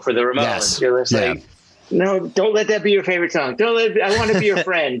High School for the Ramones? Yes. You're just like, no, don't let that be your favorite song. I want to be your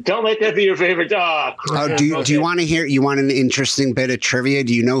friend. Don't let that be your favorite dog. Do you want to hear? You want an interesting bit of trivia?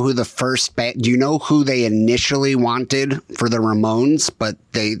 Do you know who the first band? Do you know who they initially wanted for the Ramones, but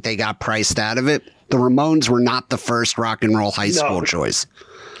they got priced out of it? The Ramones were not the first Rock and Roll High School choice.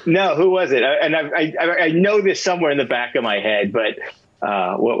 No, who was it? And I know this somewhere in the back of my head, but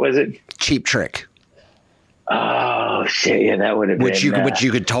what was it? Cheap Trick. Oh shit! Yeah, that would have been which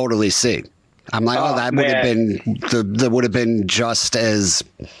you could totally see. I'm like, that would have been that would have been just as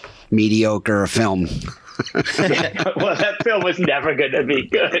mediocre a film. Well, that film was never going to be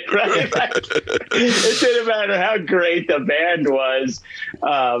good, right? It didn't matter how great the band was,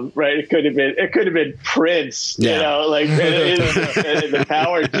 right? It could have been Prince, like the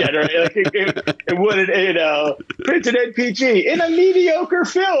power generator. Like it wouldn't, Prince and NPG in a mediocre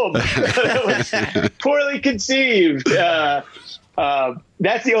film that was poorly conceived.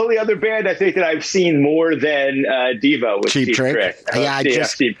 That's the only other band I think that I've seen more than Devo with Cheap Trick.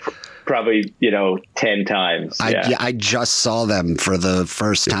 Probably 10 times. I just saw them for the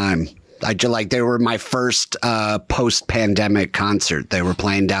first time. They were my first post-pandemic concert. They were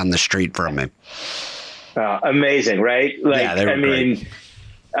playing down the street from me. Amazing, right? Like, they were great.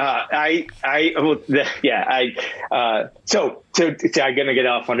 So I'm going to get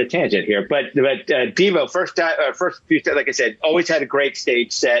off on a tangent here, but Devo first few, like I said, always had a great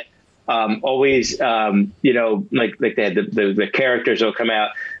stage set. Always, like they had the characters will come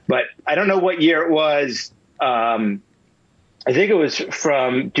out, but I don't know what year it was. I think it was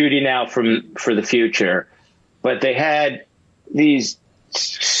from Duty Now for the Future, but they had these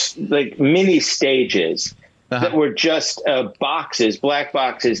like mini stages that were just boxes, black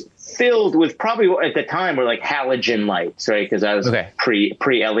boxes, filled with probably at the time were like halogen lights, right? Because I was pre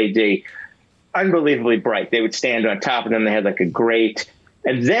LED, unbelievably bright. They would stand on top of them. They had like a grate,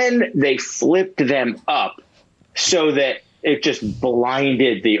 and then they flipped them up so that it just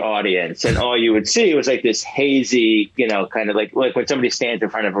blinded the audience, and all you would see was like this hazy, kind of like when somebody stands in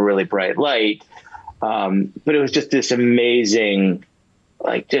front of a really bright light. But it was just this amazing,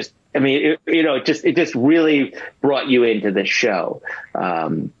 it just really brought you into the show.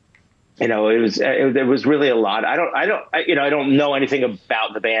 It was really a lot. I don't know anything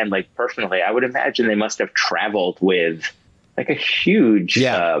about the band like personally. I would imagine they must have traveled with like a huge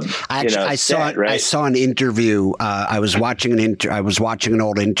I saw an interview. I was watching an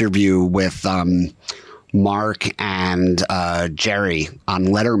old interview with Mark and Jerry on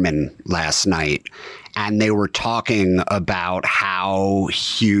Letterman last night, and they were talking about how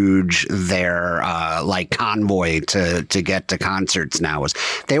huge their convoy to get to concerts now was.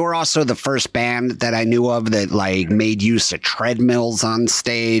 They were also the first band that I knew of that made use of treadmills on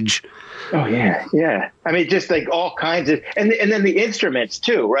stage. Oh yeah, yeah. I mean, just like all kinds of, and then the instruments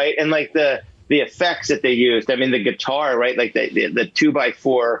too, right? And like the effects that they used. I mean, the guitar, right? Like the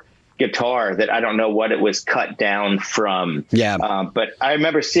 2x4 guitar that I don't know what it was cut down from. Yeah. But I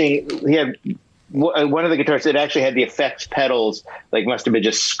remember seeing he had one of the guitars that actually had the effects pedals, must have been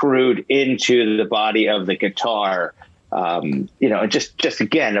just screwed into the body of the guitar. Just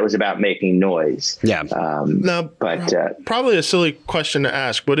again, it was about making noise. Yeah. Probably a silly question to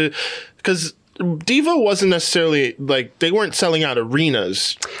ask, but because Devo wasn't necessarily they weren't selling out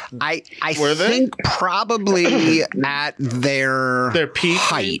arenas. I think probably at their peak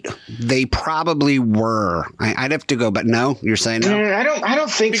height, they probably were. I'd have to go, but no, you're saying no. I don't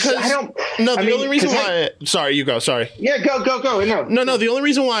think so. The only reason why. Sorry, you go. Sorry. Yeah, go. No. The only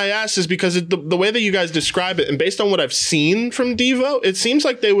reason why I asked is because the way that you guys describe it, and based on what I've seen from Devo, it seems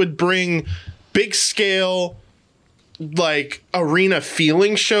like they would bring big scale, arena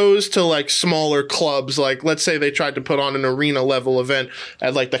feeling shows to smaller clubs. Let's say they tried to put on an arena level event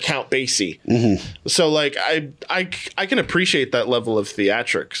at the Count Basie. Mm-hmm. So I can appreciate that level of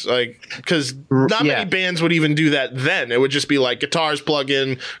theatrics, because not many bands would even do that then. It would just be guitars plug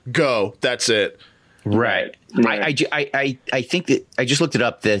in, go, that's it. Right. I think that I just looked it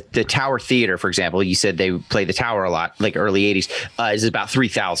up. The Tower Theater, for example, you said they play the Tower a lot, early 80s, is about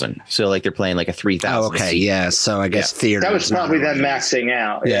 3,000. So they're playing a 3,000. Oh, okay. Seat. Yeah. So I guess theater. That was probably them maxing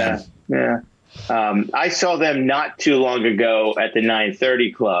out. Yeah. I saw them not too long ago at the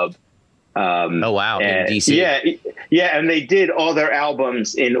 930 Club. Oh, wow. In DC. Yeah. And they did all their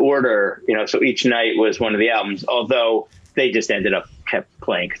albums in order, so each night was one of the albums, although they just kept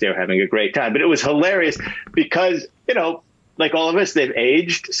playing because they were having a great time. But it was hilarious because, like all of us, they've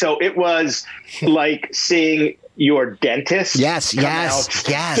aged. So it was like seeing your dentist yes to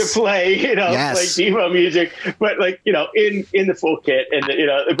play, play Devo music, but in the full kit, and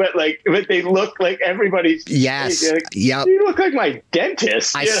but they look like everybody's. Yes. Yep. You look like my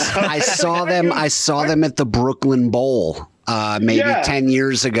dentist. I saw them at the Brooklyn Bowl. Maybe 10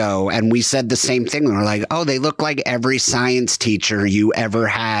 years ago, and we said the same thing. We were like, oh, they look like every science teacher you ever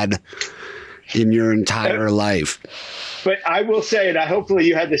had in your entire life. But I will say, and hopefully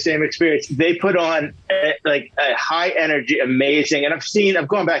you had the same experience, they put on a high energy, amazing. And I've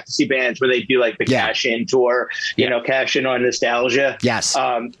gone back to see bands where they do the cash in tour, cash in on nostalgia. Yes.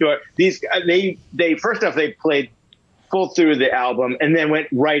 They first off, they played full through the album and then went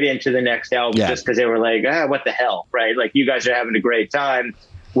right into the next album just because they were like, what the hell, right? You guys are having a great time.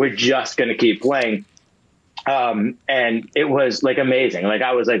 We're just going to keep playing. And it was amazing.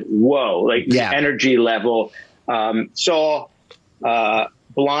 I was like, whoa, the energy level. Saw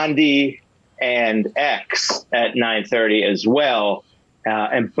Blondie and X at 930 as well.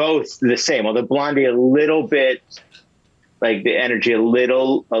 And both the same. Although Blondie a little bit, the energy a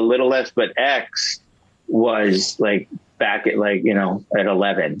little less, but X was back at at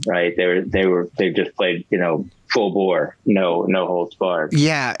 11, right? They just played full bore, no holds barred.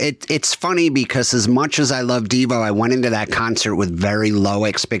 Yeah, it's funny because as much as I love Devo, I went into that concert with very low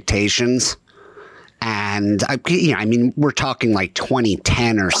expectations, and I mean we're talking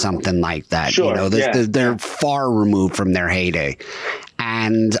 2010 or something like that. Sure, they're far removed from their heyday,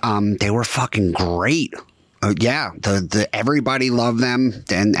 and they were fucking great. The everybody loved them,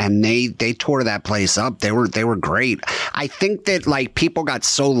 and they tore that place up. They were great. I think that people got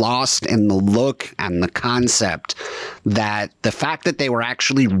so lost in the look and the concept that the fact that they were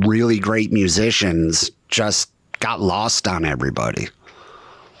actually really great musicians just got lost on everybody.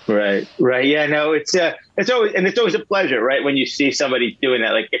 Right. Yeah, no, it's always a pleasure, right? When you see somebody doing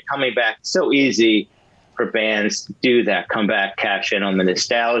that, it coming back so easy. for bands to do that, come back, cash in on the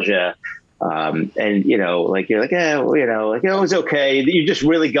nostalgia. And, you know, like, you're like, yeah, well, you know, like, it was okay. You're just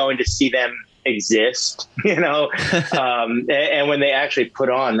really going to see them exist, you know? And when they actually put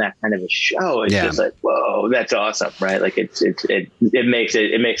on that kind of a show, it's just like, whoa, that's awesome. Right. Like it makes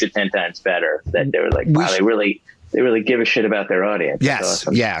it 10 times better that they were like, wow, they really give a shit about their audience. Yes.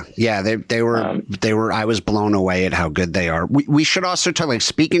 Awesome. Yeah. They were, I was blown away at how good they are. We should also talk, like,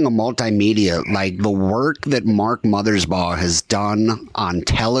 speaking of multimedia, like the work that Mark Mothersbaugh has done on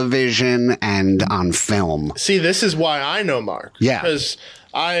television and on film. See, this is why I know Mark. Yeah. Because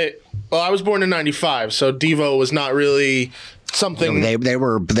I was born in 95, so Devo was not really something. They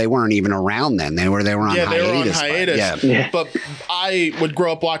weren't even around then. They were on hiatus. Yeah, they were on hiatus. Yeah. But I would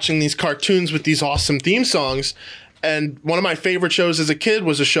grow up watching these cartoons with these awesome theme songs. And one of my favorite shows as a kid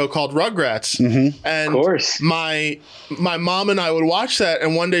was a show called Rugrats. Mm-hmm. And of course. my mom and I would watch that.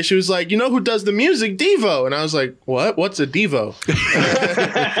 And one day she was like, you know who does the music? Devo. And I was like, what? What's a Devo?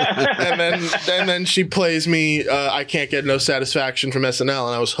 and then she plays me I Can't Get No Satisfaction from SNL.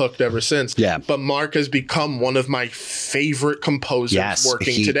 And I was hooked ever since. Yeah. But Mark has become one of my favorite composers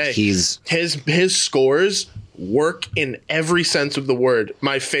working today. His scores work in every sense of the word.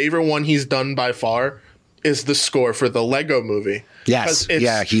 My favorite one he's done by far is the score for the Lego Movie. Yes.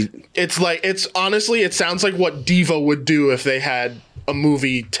 It's honestly, it sounds like what Devo would do if they had a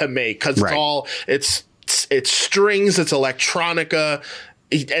movie to make, because it's strings, it's electronica,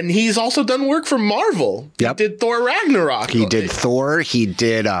 and he's also done work for Marvel. Yep. He did Thor Ragnarok. He did Thor. He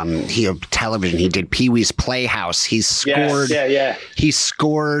did television. He did Pee-wee's Playhouse. He scored. He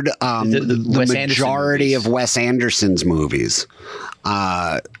scored the majority of Wes Anderson's movies.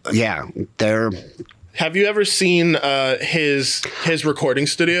 They're. Have you ever seen his recording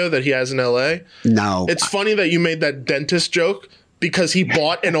studio that he has in LA? No. It's funny that you made that dentist joke, because he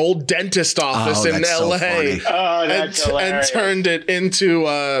bought an old dentist office in LA and turned it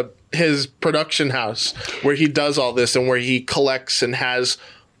into his production house, where he does all this and where he collects and has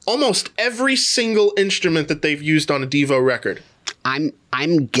almost every single instrument that they've used on a Devo record.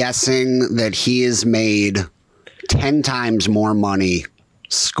 I'm guessing that he has made 10 times more money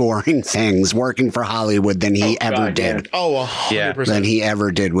scoring things, working for Hollywood, than he ever did. Oh, 100%. Than he ever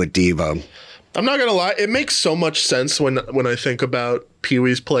did with Devo. I'm not gonna lie, it makes so much sense when I think about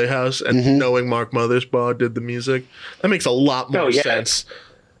Pee-wee's Playhouse and knowing Mark Mothersbaugh did the music. That makes a lot more sense.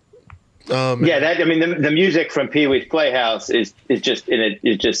 The music from Pee-wee's Playhouse is just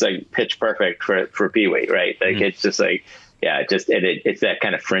like pitch perfect for Pee-wee, right? Like it's just like it's that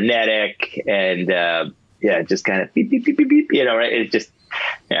kind of frenetic and just kind of beep beep beep beep beep, you know, right? It's just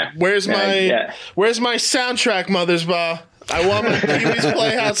Where's my soundtrack, Mothersbaugh? I want my Pee-wee's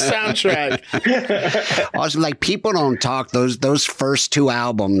Playhouse soundtrack. Also, like, people don't talk. Those first two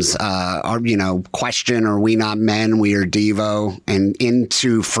albums are, you know, Question, Are We Not Men, We Are Devo, and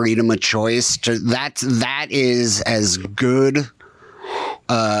Into Freedom of Choice. That is as good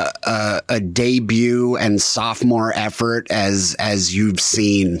a debut and sophomore effort as you've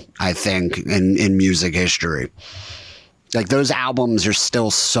seen, I think, in music history. Like, those albums are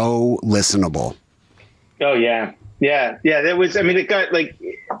still so listenable. Oh yeah. Yeah. There was. I mean, it got like,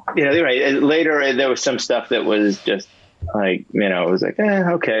 you know, you're right. Later, there was some stuff that was just like, you know, it was like,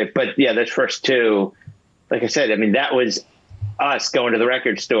 okay. But yeah, those first two, like I said, I mean, that was us going to the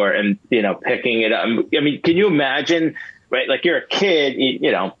record store and, you know, picking it up. I mean, can you imagine? Right, like, you're a kid,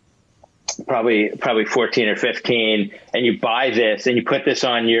 you know, probably 14 or 15, and you buy this and you put this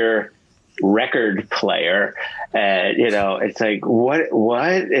on your record player, and you know, it's like, what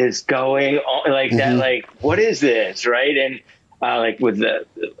is going on, like that, like, what is this, right? And like with the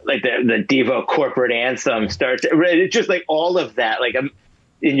Devo corporate anthem starts, it's just like all of that, like,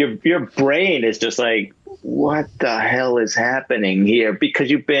 in your brain is just like, what the hell is happening here? Because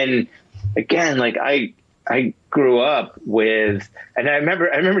you've been, again, like, I grew up with, and I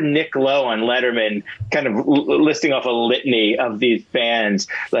remember Nick Lowe on Letterman kind of listing off a litany of these bands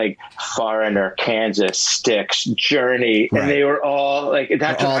like Foreigner, Kansas, Styx, Journey, and they were all like,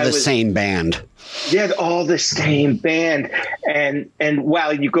 that's all the same band. Yeah, all the same band, and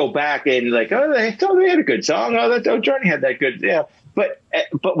while you go back and like, they had a good song. Journey had that good, But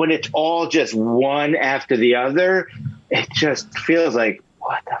when it's all just one after the other, it just feels like,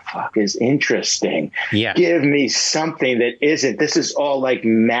 what the fuck is interesting? Yeah. Give me something that isn't. This is all like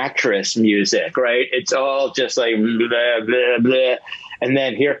mattress music, right? It's all just like blah, blah, blah. And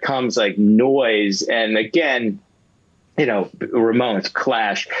then here comes like noise. And again, you know, Ramones,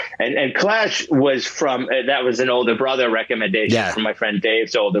 Clash. And Clash was from, that was an older brother recommendation from my friend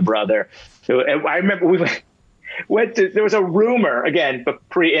Dave's older brother. So I remember we went to, there was a rumor, again, but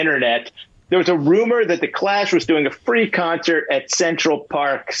pre-internet, there was a rumor that the Clash was doing a free concert at Central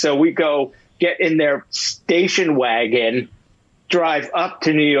Park. So we go get in their station wagon, drive up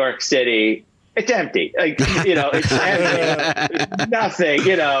to New York City. It's empty. Like, you know, it's empty. Nothing,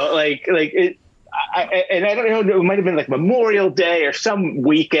 you know, like it. And I don't know, it might have been like Memorial Day or some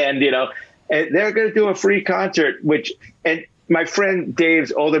weekend, you know, and they're going to do a free concert, and my friend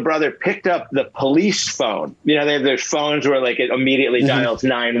Dave's older brother picked up the police phone. You know, they have those phones where like it immediately dials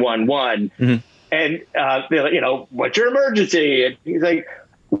 911. And they're like, you know, what's your emergency? And he's like,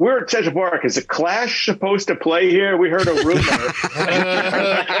 we're at Central Park. Is the Clash supposed to play here? We heard a rumor. That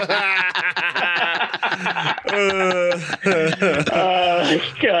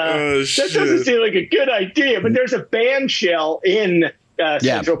doesn't seem like a good idea, but there's a band shell in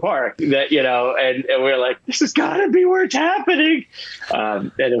Central Park that, you know, and we're like, this has got to be where it's happening.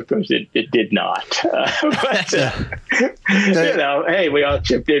 And of course it did not. But, you know, hey, we all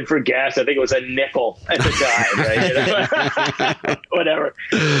chipped in for gas. I think it was a nickel at the time, right? You know? Whatever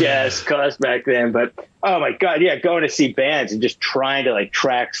gas cost back then. But, oh my God, yeah, going to see bands and just trying to like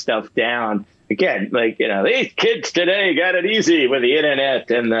track stuff down. Again, like, you know, these kids today got it easy with the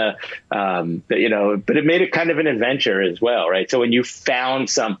internet and you know, but it made it kind of an adventure as well, right? So when you found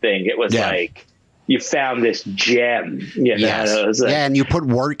something, it was like you found this gem. You know? It was like, and you put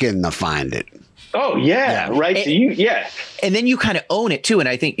work in to find it. Oh yeah, right. So and then you kind of own it too. And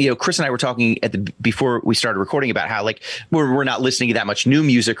I think, you know, Chris and I were talking before we started recording about how like we're not listening to that much new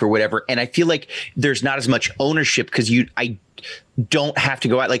music or whatever. And I feel like there's not as much ownership because I don't have to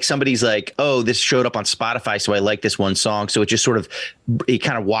go out. Like somebody's like, oh, this showed up on Spotify, so I like this one song. So it just sort of, it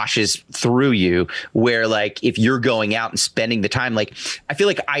kind of washes through you, where like if you're going out and spending the time, like I feel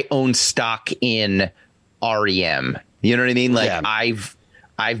like I own stock in REM. You know what I mean? Like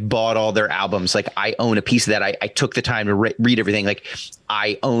I've bought all their albums. Like I own a piece of that. I took the time to read everything. Like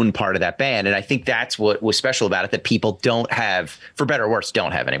I own part of that band. And I think that's what was special about it, that people don't have, for better or worse,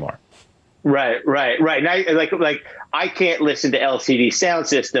 don't have anymore. Right. Now, like I can't listen to LCD Sound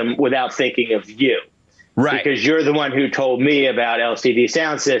System without thinking of you. Right. Because you're the one who told me about LCD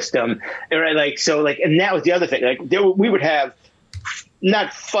Sound System. Right. Like, so like, and that was the other thing. Like we would have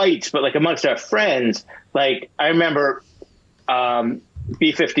not fights, but like amongst our friends, like I remember,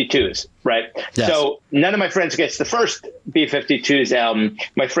 B-52s, right? Yes. So none of my friends gets the first B-52s album.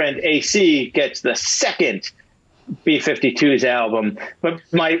 My friend AC gets the second B-52s album, but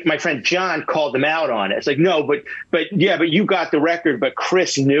my friend John called them out on it. It's like, no, but you got the record, but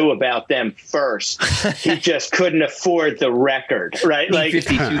Chris knew about them first. He just couldn't afford the record, right? Like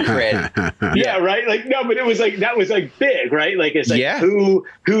B-52 cred. Yeah, right. Like no, but it was like that was like big, right? Like it's like who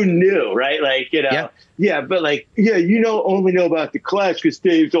knew, right? Like, you know. Yeah, but like, you only know about the Clash because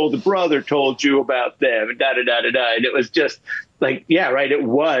Dave's older brother told you about them, and da-da-da-da-da. And it was just like, right. It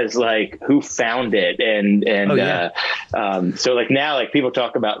was like, who found it? And so like now, like people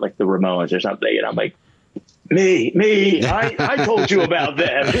talk about like the Ramones or something, and I'm like, me, I told you about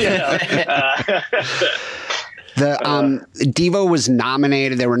them. You know? Devo was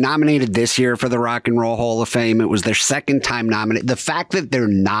nominated. They were nominated this year for the Rock and Roll Hall of Fame. It was their second time nominated. The fact that they're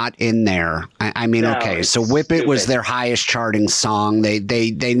not in there, I mean, okay, so Whip It was their highest charting song.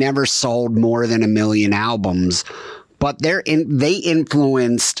 They never sold more than 1 million albums, but they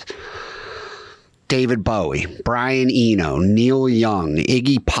influenced David Bowie, Brian Eno, Neil Young,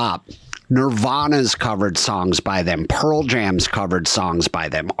 Iggy Pop. Nirvana's covered songs by them. Pearl Jam's covered songs by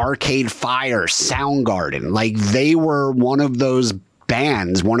them. Arcade Fire, Soundgarden. Like, they were one of those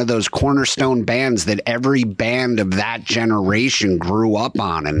bands, one of those cornerstone bands that every band of that generation grew up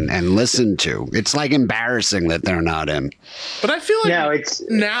on and listened to. It's like embarrassing that they're not in. But I feel like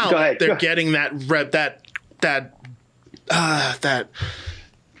now they're getting that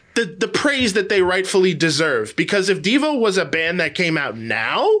the praise that they rightfully deserve. Because if Devo was a band that came out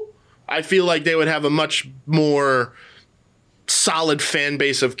now, I feel like they would have a much more solid fan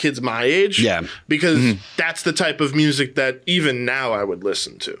base of kids my age. Yeah. Because that's the type of music that even now I would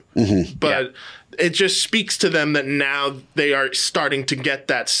listen to. Mm-hmm. But it just speaks to them that now they are starting to get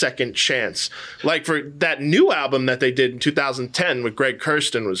that second chance. Like for that new album that they did in 2010 with Greg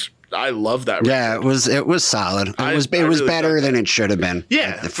Kurstin I love that record. Yeah, it was solid. It was really better than it should have been.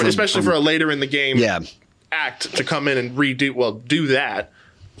 Yeah, especially for a later in the game act to come in and do that.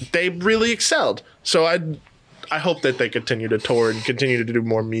 They really excelled. So I hope that they continue to tour and continue to do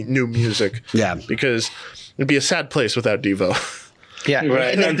more new music. Yeah. Because it'd be a sad place without Devo. Yeah.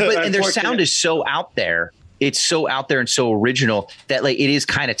 Right. And their sound is so out there. It's so out there and so original that like it is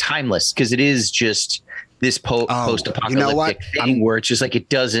kind of timeless because it is just post-apocalyptic thing where it's just like it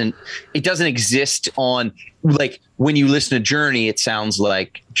doesn't exist on, like, when you listen to Journey, it sounds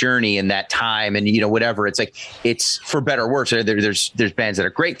like Journey in that time, and whatever. It's like, it's for better or worse. There's bands that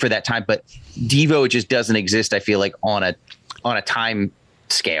are great for that time, but Devo just doesn't exist, I feel like, on a time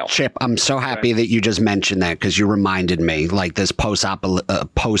scale. Chip, I'm so happy that you just mentioned that, because you reminded me, like, this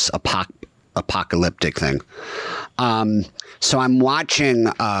post-apocalyptic thing. So I'm watching,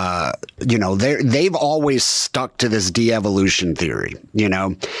 they've always stuck to this de-evolution theory,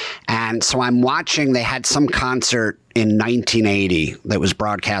 and so I'm watching, they had some concert in 1980 that was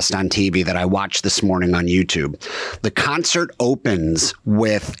broadcast on TV that I watched this morning on YouTube. The concert opens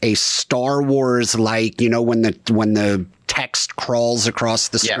with a Star Wars, like, when the text crawls across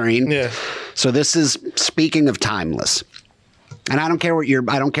the screen. Yeah. So this is, speaking of timeless. And I don't care what your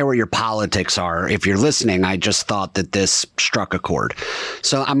politics are. If you're listening, I just thought that this struck a chord.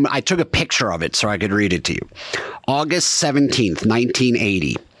 So I took a picture of it so I could read it to you. August 17th,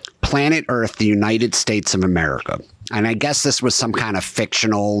 1980, Planet Earth, the United States of America. And I guess this was some kind of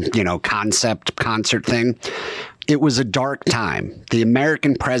fictional, concept concert thing. It was a dark time. The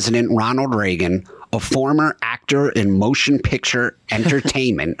American president, Ronald Reagan, a former actor in motion picture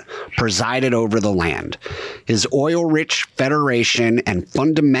entertainment, presided over the land. His oil-rich Federation and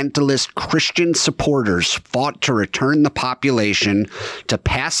fundamentalist Christian supporters fought to return the population to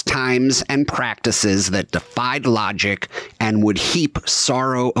pastimes and practices that defied logic and would heap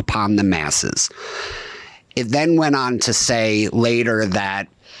sorrow upon the masses. It then went on to say later that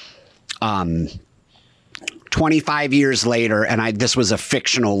 25 years later, and this was a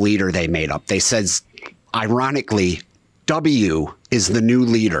fictional leader they made up. They said, ironically, W is the new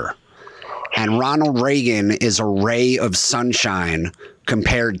leader. And Ronald Reagan is a ray of sunshine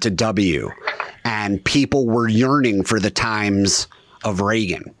compared to W. And people were yearning for the times of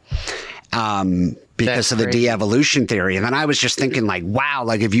Reagan. Because of the de-evolution theory. And then I was just thinking, like, wow,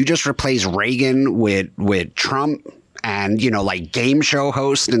 like, if you just replace Reagan with Trump and, like, game show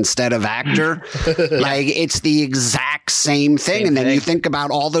host instead of actor, like, it's the exact same thing. And then you think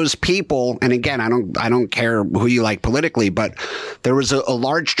about all those people. And again, I don't care who you like politically, but there was a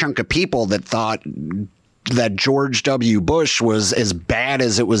large chunk of people that thought that George W. Bush was as bad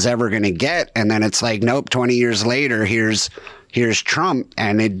as it was ever going to get. And then it's like, nope, 20 years later, here's Trump.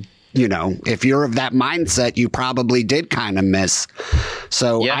 And if you're of that mindset, you probably did kind of miss.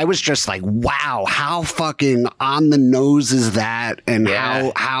 So I was just like, wow, how fucking on the nose is that? And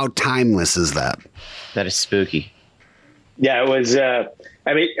how timeless is that? That is spooky. Yeah, it was.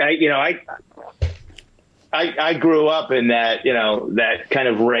 I grew up in that, that kind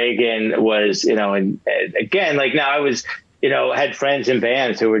of Reagan was, and again, like, now I was, had friends in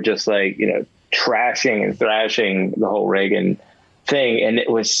bands who were just like, trashing and thrashing the whole Reagan thing. And it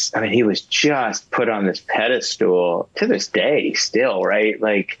was, he was just put on this pedestal to this day still, right?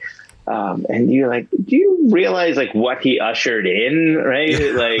 Like, and you're like, do you realize, like, what he ushered in,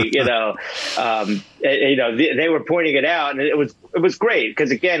 right? Like, they were pointing it out, and it was great because,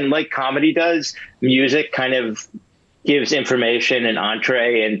 again, like comedy does, music kind of gives information and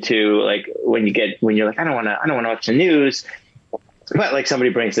entree into, like, when you're like, I don't want to watch the news. But, like,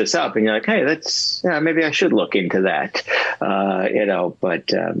 somebody brings this up and you're like, hey, maybe I should look into that, but I'm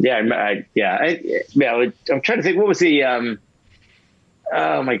trying to think, what was the,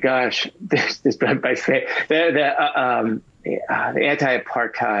 oh my gosh, this my favorite, the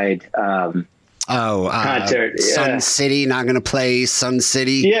anti-apartheid, concert. Sun City, not going to play Sun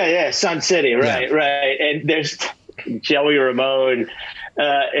City. Yeah. Sun City. Right. Yeah. Right. And there's Joey Ramone.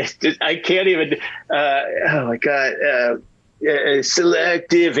 I can't even, oh my God,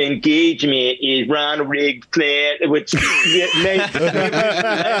 selective engagement is Ronald Reagan's plan, which made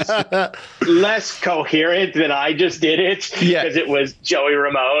less coherent than I just did it because it was Joey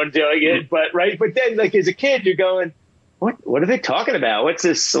Ramone doing it. But then, like, as a kid, you're going, what are they talking about? What's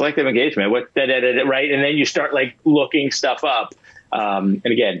this selective engagement? Right? And then you start, like, looking stuff up. And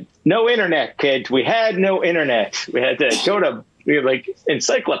again, no internet, kids. We had no internet. We had to go to like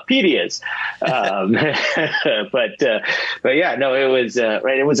encyclopedias. But yeah, no, it was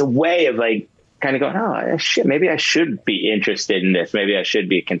right. It was a way of, like, kind of going, oh shit, maybe I should be interested in this. Maybe I should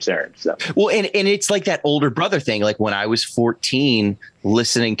be concerned. So, well, and it's like that older brother thing. Like, when I was 14,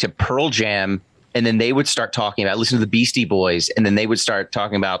 listening to Pearl Jam, and then they would start talking about, listen to the Beastie Boys, and then they would start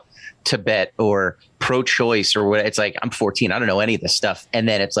talking about Tibet or pro-choice or what. It's like, I'm 14, I don't know any of this stuff, and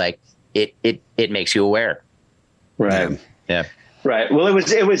then it's like it makes you aware, right? Yeah. Right. Well,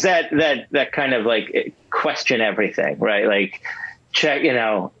 it was that kind of, like, question everything, right? Like, check,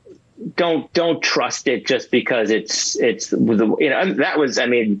 don't trust it just because it's that was,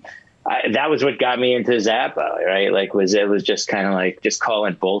 that was what got me into Zappa, right? Like, it was just kind of like just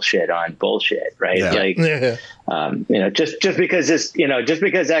calling bullshit on bullshit, right? Yeah. Like, just because just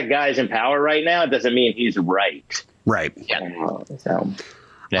because that guy's in power right now doesn't mean he's right. Right. Yeah.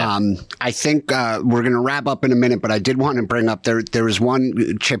 Yeah. I think we're going to wrap up in a minute, but I did want to bring up there was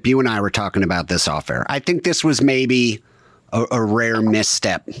one, Chip, you and I were talking about this off air. I think this was maybe a rare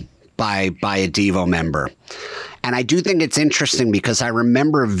misstep by a Devo member. And I do think it's interesting because I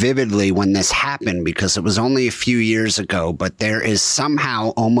remember vividly when this happened, because it was only a few years ago, but there is somehow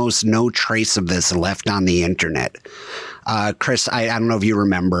almost no trace of this left on the internet. Chris, I don't know if you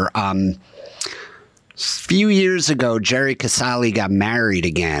remember. A few years ago, Jerry Casale got married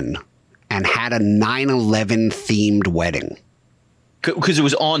again and had a 9/11 themed wedding. Because it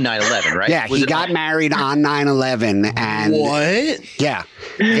was on 9/11, right? Yeah, he got married on 9/11, and what? Yeah,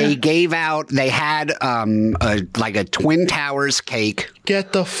 they had a Twin Towers cake.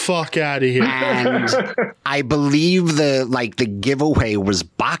 Get the fuck out of here! And I believe the giveaway was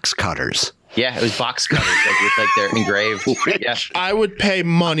box cutters. Yeah, it was box cutters, with they're engraved. Yeah. I would pay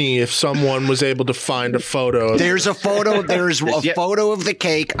money if someone was able to find a photo. There's a photo. There's a photo of the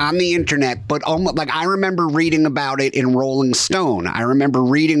cake on the internet, but almost I remember reading about it in Rolling Stone. I remember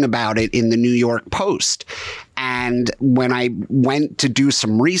reading about it in the New York Post. And when I went to do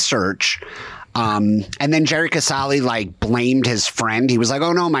some research, and then Jerry Casale blamed his friend. He was like,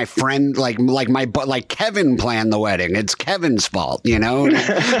 "Oh no, my friend, Kevin planned the wedding. It's Kevin's fault, you know."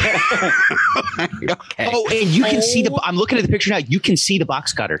 Okay. Oh, and you can see I'm looking at the picture now. You can see the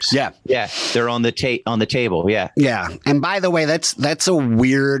box cutters. Yeah, yeah, they're on the table. Yeah, yeah. And by the way, that's a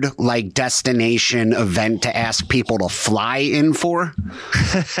weird destination event to ask people to fly in for.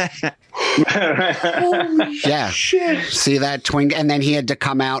 Yeah. Shit. See that twin? And then he had to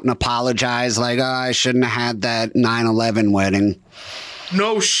come out and apologize, I shouldn't have had that 9/11 wedding.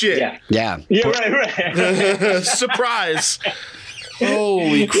 No shit. Yeah. Yeah, right. Surprise.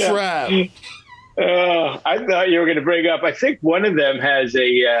 Holy crap. I thought you were going to bring up, I think one of them has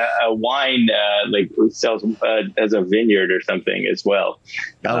a wine, sells as a vineyard or something as well.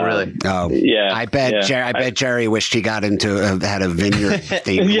 Oh, really? Oh, yeah. I bet Jerry wished he got had a vineyard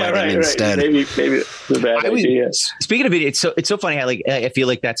themed wedding instead. Maybe it's a bad idea. Speaking of it, it's so funny how I feel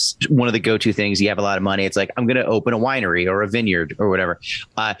like that's one of the go-to things. You have a lot of money. It's like, I'm going to open a winery or a vineyard or whatever.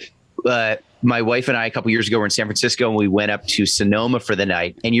 My wife and I, a couple years ago, were in San Francisco, and we went up to Sonoma for the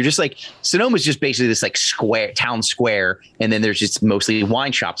night. And you're just Sonoma is just basically this town square, and then there's just mostly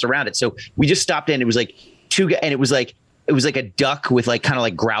wine shops around it. So we just stopped in. It was it was like a duck with kind of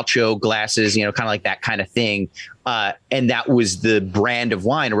Groucho glasses, kind of like that kind of thing. And that was the brand of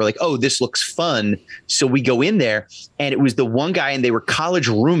wine. And we're like, oh, this looks fun. So we go in there, and it was the one guy, and they were college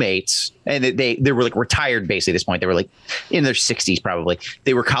roommates, and they were retired basically at this point. They were in their 60s probably.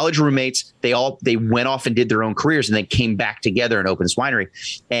 They were college roommates. They went off and did their own careers, and then came back together and opened this winery.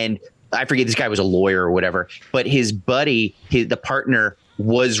 And I forget, this guy was a lawyer or whatever, but his buddy, the partner,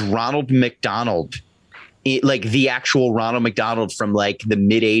 was Ronald McDonald. The actual Ronald McDonald from the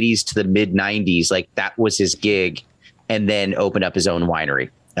mid 80s to the mid 90s, that was his gig, and then opened up his own winery.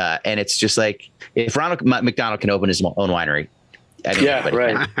 And it's just if Ronald McDonald can open his own winery,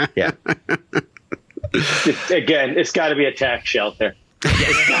 right. Yeah. Again, it's got to be a tax shelter.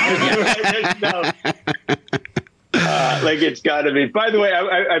 It's got to be. By the way,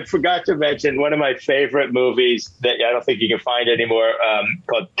 I forgot to mention one of my favorite movies that I don't think you can find anymore,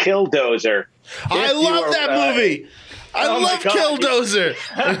 called Killdozer. I love that movie. I love Killdozer.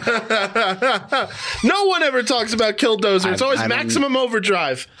 No one ever talks about Killdozer. It's always Maximum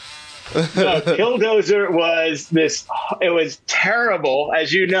Overdrive. No, Killdozer was it was terrible,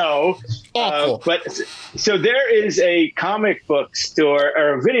 as you know. Awful. But so there is a comic book store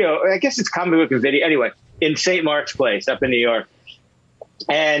or a video, I guess it's comic book and video. Anyway, in St. Mark's Place up in New York.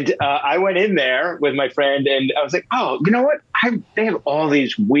 And I went in there with my friend, and I was like, oh, you know what? They have all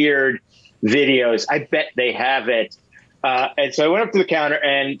these weird videos. I bet they have it. And so I went up to the counter,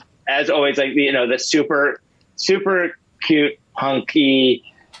 and as always, the super, super cute, punky,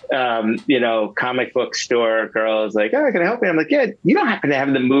 comic book store girl is like, oh, can I help you? I'm like, yeah, you don't happen to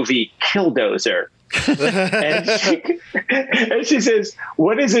have the movie Killdozer. and she says,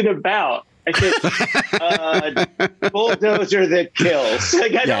 what is it about? I said, bulldozer that kills.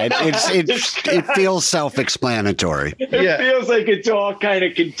 It feels self-explanatory. It feels like it's all kind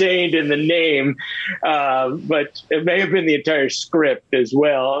of contained in the name, but it may have been the entire script as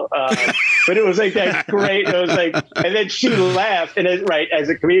well. But it was that's great. It was and then she laughed, and as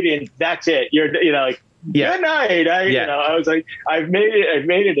a comedian, that's it. Good night. I was like, I've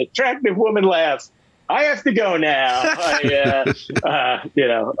made an attractive woman laugh. I have to go now. I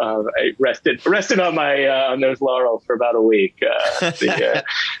rested on my on those laurels for about a week.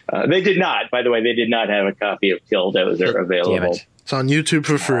 They did not, by the way, they did not have a copy of Killdozer available. It's on YouTube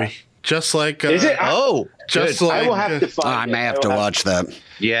for free. Just like is it? Just like I will have to find. I may have to watch that.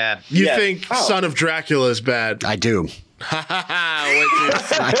 Yeah. You think Son of Dracula is bad? I do.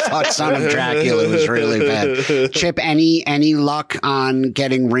 I thought Son of Dracula was really bad. Chip, any luck on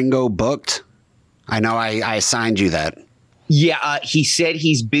getting Ringo booked? I know I assigned you that. Yeah, he said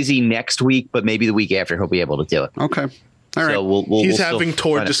he's busy next week, but maybe the week after he'll be able to do it. Okay. All right. So he's having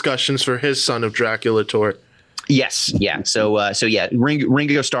tour discussions for his Son of Dracula tour. Yes. Yeah. So yeah,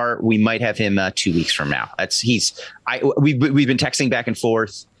 Ringo Starr, we might have him 2 weeks from now. We've been texting back and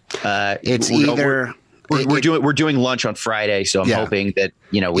forth. We're doing lunch on Friday, so I'm hoping that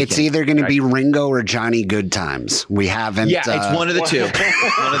it's either going to be Ringo or Johnny Goodtimes. We haven't. Yeah, it's one of the two.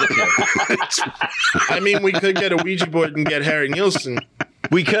 One of the two. I mean, we could get a Ouija board and get Harry Nilsson.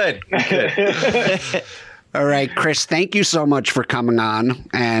 We could. All right, Chris, thank you so much for coming on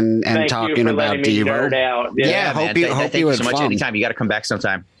and talking about Devo. Yeah, hope you had so much. Anytime, you got to come back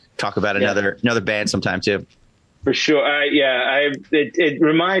sometime. Talk about another band sometime too. For sure. It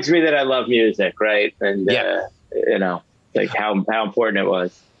reminds me that I love music, right? And like how important it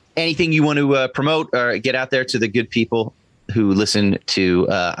was. Anything you want to promote or get out there to the good people who listen to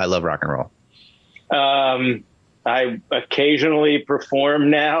I Love Rock and Roll? I occasionally perform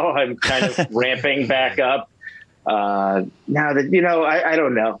now. I'm kind of ramping back up. Now that, I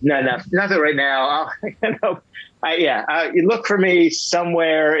don't know. Not that right now. You look for me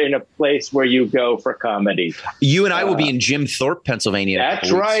somewhere in a place where you go for comedy. You and I will be in Jim Thorpe, Pennsylvania.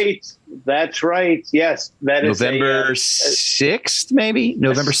 That's right. That's right. Yes. That is November 6th, maybe?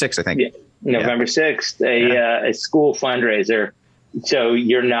 November 6th, I think. Yeah, November 6th, a school fundraiser. So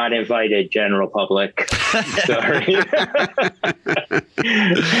you're not invited, general public. Sorry.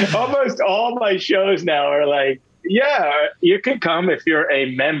 Almost all my shows now are like, you can come if you're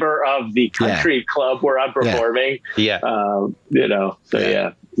a member of the country club where I'm performing. But I'm going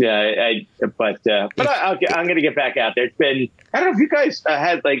to get back out there. It's been, I don't know if you guys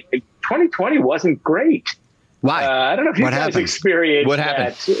had 2020 wasn't great. Why? I don't know if you guys experienced what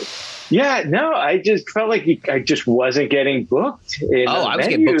happened? That. Yeah, no, I just felt like I just wasn't getting booked. I was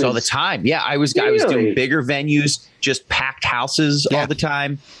getting booked all the time. Yeah, I was doing bigger venues, just packed houses all the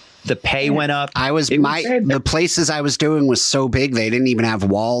time. The pay went up. The places I was doing was so big they didn't even have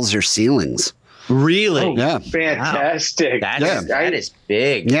walls or ceilings. Really? Oh, yeah. Fantastic. Wow. That is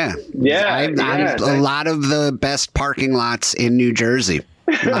big. Yeah. A lot of the best parking lots in New Jersey.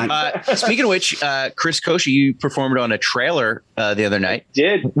 Speaking of which, Chris Koshy, you performed on a trailer the other night. I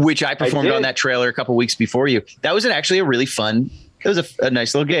did. Which I performed on that trailer a couple weeks before you. That was actually a really fun. It was a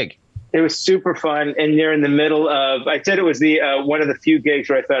nice little gig. It was super fun, and you're in the middle of. I said it was the one of the few gigs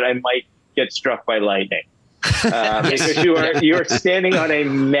where I thought I might get struck by lightning because you are standing on a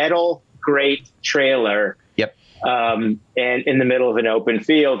metal grate trailer. Yep. And in the middle of an open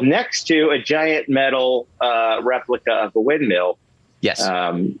field, next to a giant metal replica of a windmill. Yes.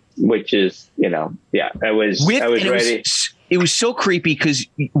 Which is, I was ready. It was so creepy because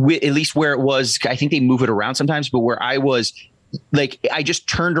at least where it was, I think they move it around sometimes, but where I was, I just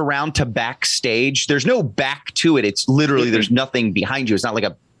turned around to backstage. There's no back to it. It's literally, there's nothing behind you. It's not like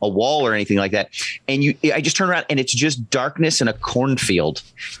a wall or anything like that. And I just turned around and it's just darkness in a cornfield.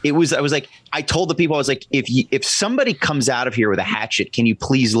 I told the people, I was like, if somebody comes out of here with a hatchet, can you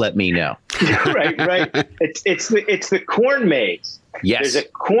please let me know? Right. It's the corn maze. Yes. There's a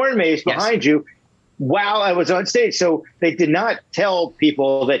corn maze behind you while I was on stage. So they did not tell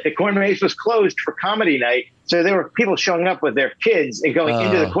people that the corn maze was closed for comedy night. So there were people showing up with their kids and going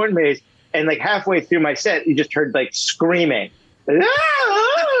into the corn maze. And halfway through my set, you just heard screaming.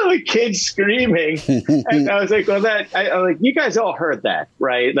 Kids screaming. And I was like, you guys all heard that,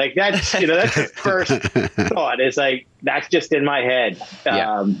 right? That's the first thought. It's that's just in my head.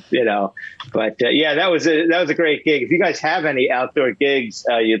 But that was a great gig. If you guys have any outdoor gigs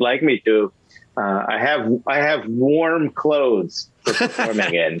you'd like me to, I have warm clothes for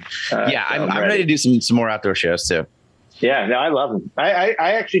performing in. I'm ready to do some more outdoor shows too. Yeah, no, I love them. I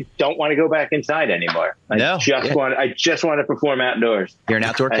actually don't want to go back inside anymore. I just want to perform outdoors. You're an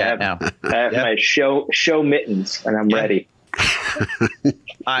outdoor cat now. I have my show mittens, and I'm ready.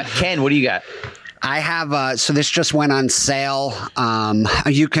 Ken, what do you got? I have, so this just went on sale.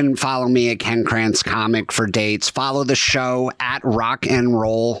 You can follow me at Ken Krantz Comic for dates. Follow the show at Rock and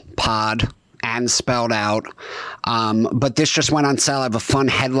Roll Pod and spelled out. But this just went on sale. I have a fun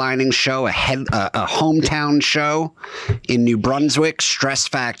headlining show, a hometown show in New Brunswick, Stress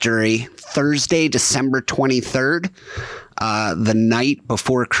Factory, Thursday, December 23rd, the night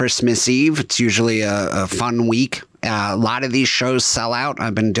before Christmas Eve. It's usually a fun week. A lot of these shows sell out.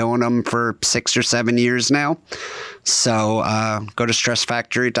 I've been doing them for 6 or 7 years now. So go to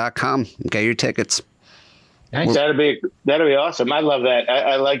stressfactory.com and get your tickets. Nice. That'll be awesome. I love that.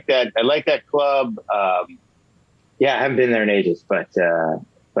 I like that. I like that club. Yeah, I haven't been there in ages, but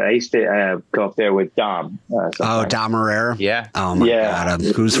I used to go up there with Dom. Dom Herrera? Yeah. Oh, my God.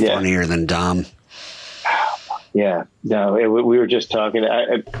 Who's funnier than Dom? Yeah. No, we were just talking.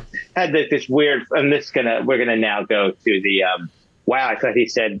 I had this weird, and we're gonna now go to the, wow, I thought he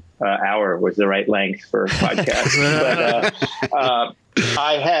said hour was the right length for a podcast. But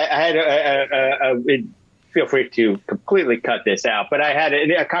I had feel free to completely cut this out, but I had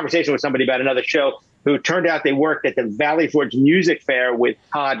a conversation with somebody about another show who turned out they worked at the Valley Forge Music Fair with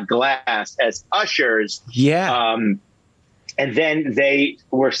Todd Glass as ushers. Yeah. And then they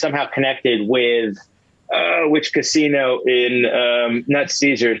were somehow connected with which casino in, not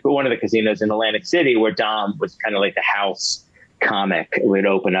Caesars, but one of the casinos in Atlantic City where Dom was kind of like the house comic, would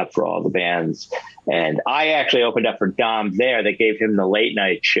open up for all the bands. And I actually opened up for Dom there. They gave him the late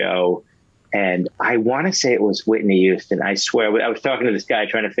night show. And I want to say it was Whitney Houston. I swear. I was talking to this guy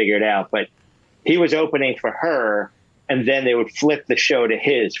trying to figure it out, but he was opening for her. And then they would flip the show to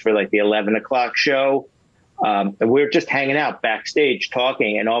his for like the 11 o'clock show. And we were just hanging out backstage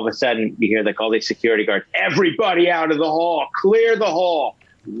talking. And all of a sudden you hear like all these security guards, everybody out of the hall, clear the hall.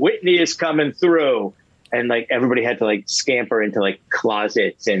 Whitney is coming through. And like everybody had to like scamper into like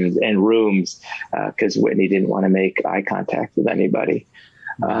closets and rooms because Whitney didn't want to make eye contact with anybody.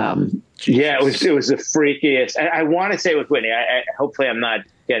 Yeah, it was the freakiest. I want to say with Whitney. Hopefully, I'm not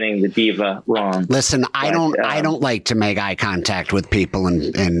getting the diva wrong. Listen, I don't like to make eye contact with people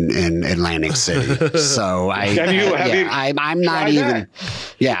in Atlantic City. So I'm not even.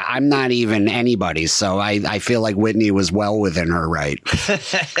 Yeah, I'm not even anybody. So I feel like Whitney was well within her right.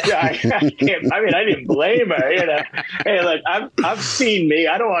 I can't. I mean, I didn't blame her. You know, hey, look, I've seen me.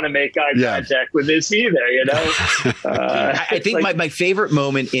 I don't want to make eye contact with this either. You know. I think my favorite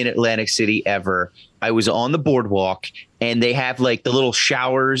moment in Atlantic City ever. I was on the boardwalk and they have like the little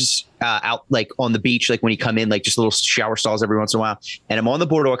showers out like on the beach, like when you come in, like just little shower stalls every once in a while. And I'm on the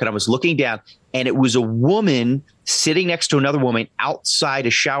boardwalk and I was looking down and it was a woman sitting next to another woman outside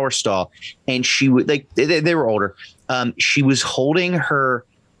a shower stall. And she would like, they were older. She was holding her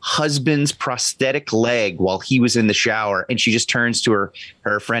husband's prosthetic leg while he was in the shower. And she just turns to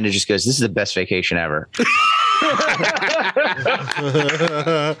her friend and just goes, "This is the best vacation ever."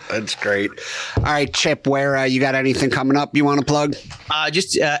 That's great. All right, Chip, where you got anything coming up you want to plug?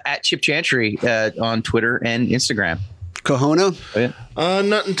 Just at Chip Chantry on Twitter and Instagram. Kahuna?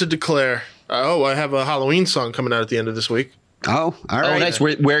 Nothing to declare. I have a Halloween song coming out at the end of this week. Oh, all right. Oh, nice.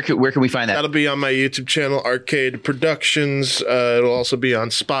 Where can we find that? That'll be on my YouTube channel, Arcade Productions. It'll also be on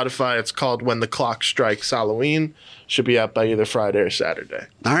Spotify. It's called When the Clock Strikes Halloween. Should be out by either Friday or Saturday.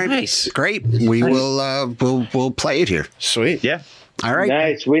 All right. Nice. Great. We will we'll play it here. Sweet. Yeah. All right.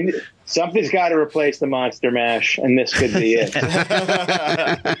 Nice. Something's got to replace the Monster Mash, and this could be it.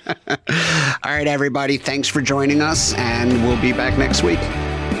 All right, everybody. Thanks for joining us, and we'll be back next week.